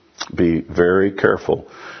 Be very careful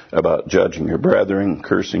about judging your brethren,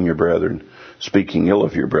 cursing your brethren, speaking ill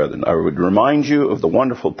of your brethren. I would remind you of the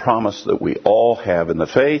wonderful promise that we all have in the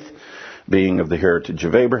faith, being of the heritage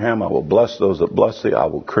of Abraham. I will bless those that bless thee. I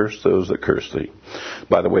will curse those that curse thee.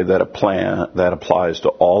 By the way, that applies to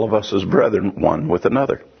all of us as brethren, one with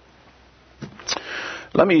another.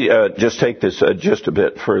 Let me just take this just a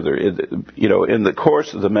bit further. In the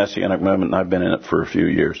course of the Messianic movement, and I've been in it for a few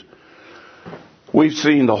years, we've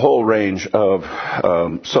seen the whole range of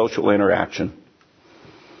social interaction,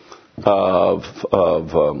 I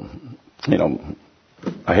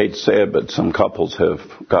hate to say it, but some couples have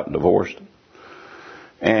gotten divorced.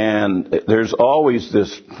 And there's always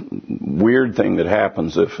this weird thing that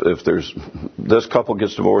happens if there's this couple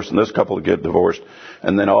gets divorced and this couple get divorced,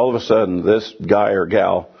 and then all of a sudden this guy or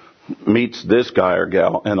gal meets this guy or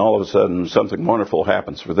gal, and all of a sudden something wonderful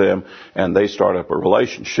happens for them, and they start up a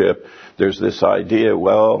relationship. There's this idea,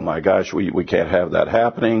 well, my gosh, we can't have that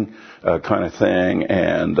happening, kind of thing,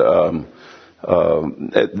 and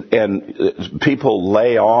people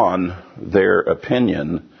lay on their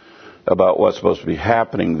opinion about what's supposed to be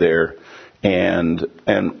happening there. And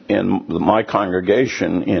in my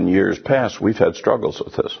congregation in years past, we've had struggles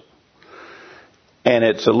with this. And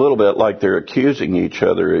it's a little bit like they're accusing each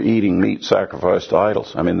other of eating meat sacrificed to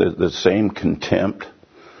idols. I mean, the same contempt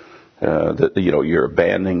that you're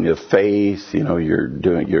abandoning the faith, you're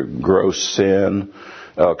doing your gross sin,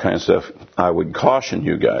 all kinds of stuff. I would caution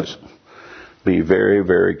you guys, be very,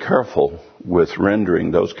 very careful with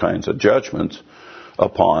rendering those kinds of judgments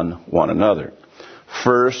upon one another.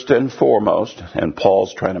 First and foremost, and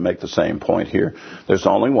Paul's trying to make the same point here, there's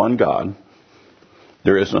only one God.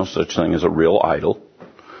 There is no such thing as a real idol,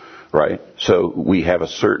 right? So we have a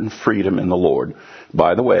certain freedom in the Lord.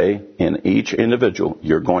 By the way, in each individual,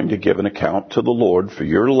 you're going to give an account to the Lord for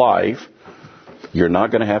your life. You're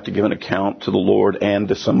not going to have to give an account to the Lord and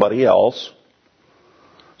to somebody else.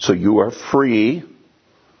 So you are free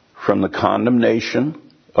from the condemnation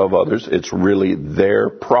of others. It's really their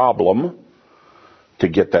problem to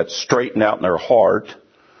get that straightened out in their heart.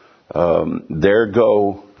 There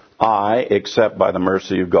go I, except by the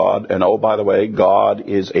mercy of God. And oh, by the way, God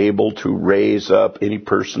is able to raise up any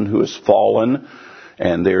person who has fallen.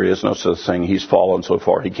 And there is no such thing. He's fallen so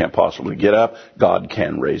far he can't possibly get up. God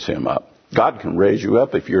can raise him up. God can raise you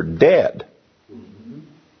up if you're dead.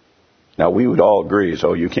 Now, we would all agree,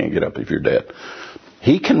 so you can't get up if you're dead.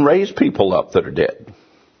 He can raise people up that are dead.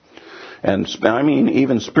 And I mean,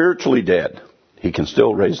 even spiritually dead, he can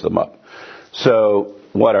still raise them up. So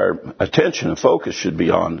what our attention and focus should be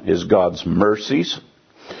on is God's mercies,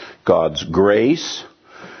 God's grace,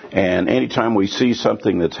 and anytime we see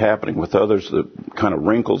something that's happening with others that kind of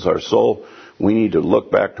wrinkles our soul, we need to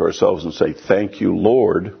look back to ourselves and say, thank you,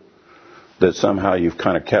 Lord, that somehow you've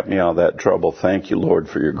kind of kept me out of that trouble. Thank you, Lord,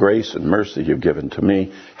 for your grace and mercy you've given to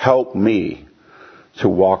me. Help me to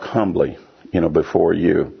walk humbly, before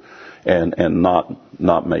you and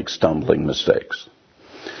not make stumbling mistakes.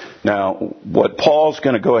 Now, what Paul's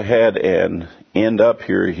going to go ahead and end up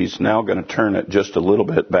here, he's now going to turn it just a little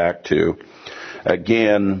bit back to,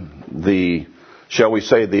 again, shall we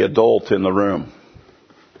say, the adult in the room.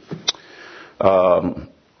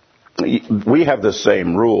 We have the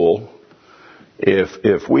same rule.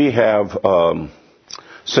 If we have,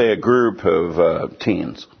 say, a group of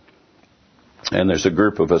teens, and there's a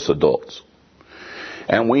group of us adults,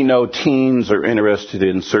 and we know teens are interested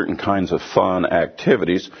in certain kinds of fun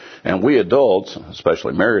activities, and we adults,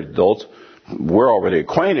 especially married adults, we're already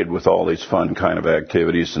acquainted with all these fun kind of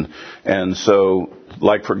activities. And so,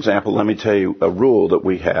 like, for example, let me tell you a rule that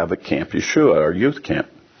we have at Camp Yeshua, our youth camp.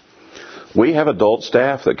 We have adult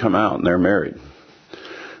staff that come out and they're married.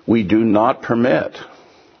 We do not permit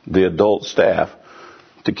the adult staff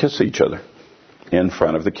to kiss each other in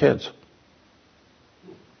front of the kids.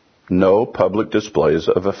 No public displays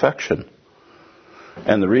of affection.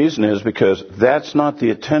 And the reason is because that's not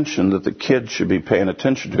the attention that the kids should be paying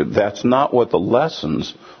attention to. That's not what the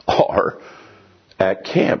lessons are at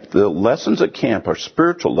camp. The lessons at camp are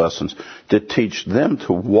spiritual lessons to teach them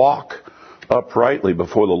to walk uprightly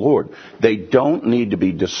before the Lord. They don't need to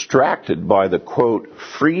be distracted by the, quote,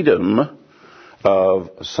 freedom of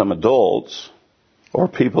some adults or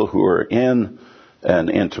people who are in an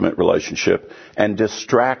intimate relationship and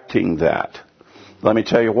distracting that. Let me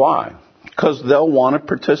tell you why. Because they'll want to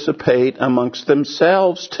participate amongst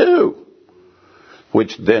themselves too,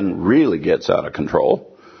 which then really gets out of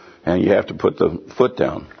control, and you have to put the foot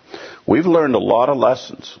down. We've learned a lot of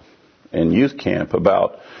lessons in youth camp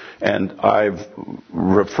about, and I've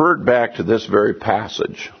referred back to this very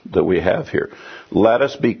passage that we have here. Let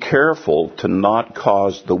us be careful to not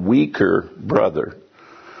cause the weaker brother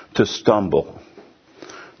to stumble.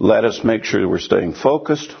 Let us make sure we're staying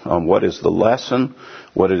focused on what is the lesson,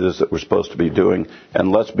 what it is that we're supposed to be doing,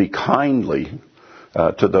 and let's be kindly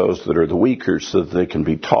to those that are the weaker so that they can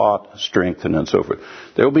be taught, strengthened, and so forth.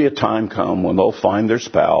 There will be a time come when they'll find their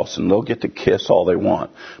spouse and they'll get to kiss all they want,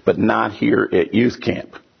 but not here at youth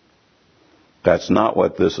camp. That's not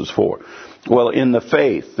what this is for. Well, in the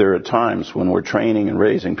faith, there are times when we're training and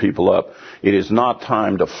raising people up. It is not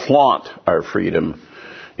time to flaunt our freedom.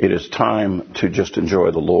 It is time to just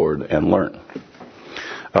enjoy the Lord and learn.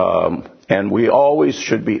 And we always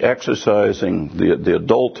should be exercising, the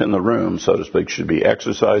adult in the room, so to speak, should be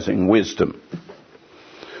exercising wisdom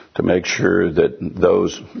to make sure that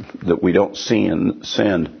that we don't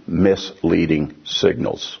send misleading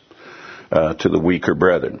signals to the weaker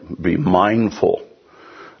brethren. Be mindful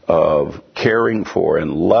of caring for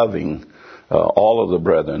and loving all of the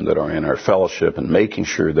brethren that are in our fellowship and making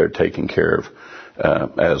sure they're taken care of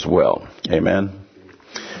as well. Amen.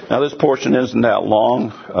 Now, this portion isn't that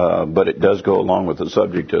long, but it does go along with the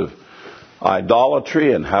subject of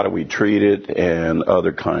idolatry and how do we treat it and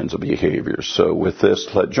other kinds of behaviors. So with this,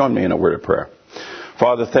 join me in a word of prayer.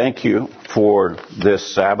 Father, thank you for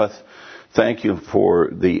this Sabbath. Thank you for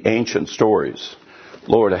the ancient stories.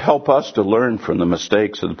 Lord, help us to learn from the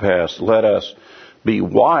mistakes of the past. Let us be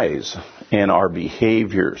wise in our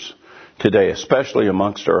behaviors today, especially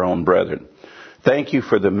amongst our own brethren. Thank you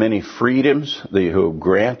for the many freedoms that you have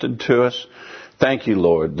granted to us. Thank you,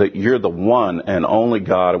 Lord, that you're the one and only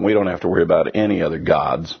God, and we don't have to worry about any other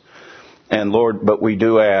gods. And Lord, but we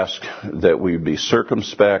do ask that we be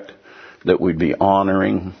circumspect, that we'd be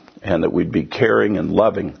honoring, and that we'd be caring and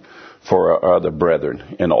loving for our other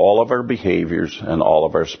brethren in all of our behaviors and all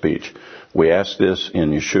of our speech. We ask this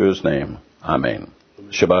in Yeshua's name. Amen.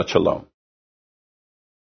 Shabbat Shalom.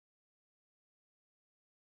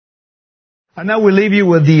 And now we leave you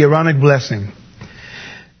with the Aaronic blessing.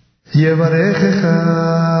 Yevarechecha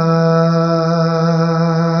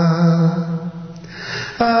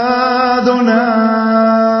Adonai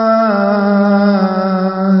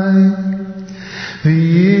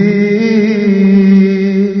v'ish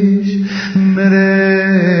merecha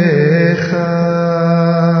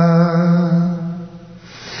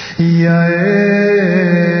Yael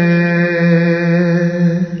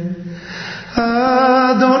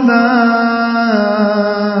Adonai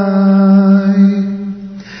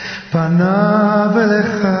panav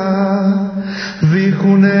elecha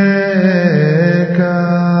v'chuneka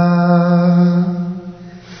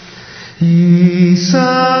Yisa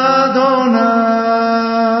Adonai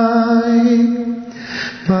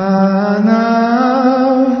panav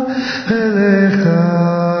elecha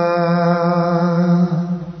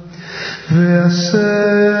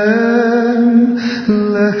ve'asem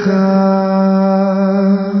lecha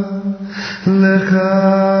lecha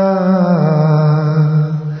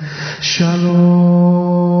shalom.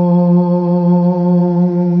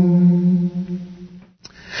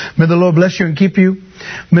 May the Lord bless you and keep you.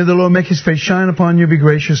 May the Lord make His face shine upon you, be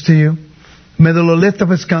gracious to you. May the Lord lift up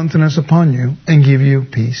His countenance upon you and give you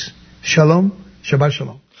peace. Shalom. Shabbat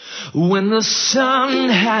Shalom. When the sun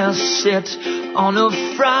has set on a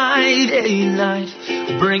Friday night,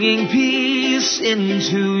 bringing peace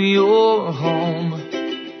into your home,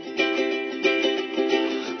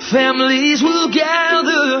 families will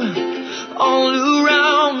gather all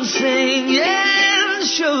around singing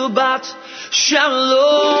Shabbat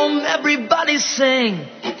Shalom. Everybody sing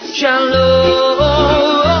Shalom.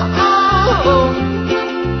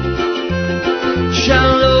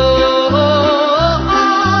 Shalom.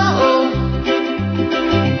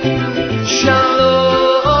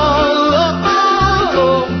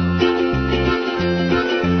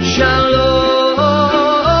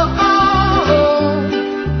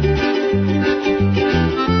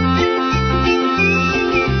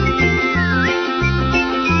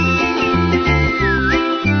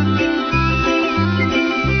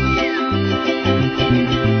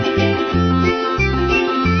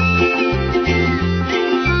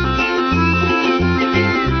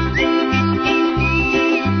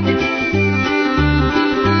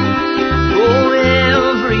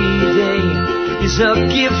 A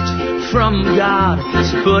gift from God,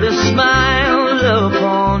 so put a smile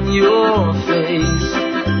upon your face.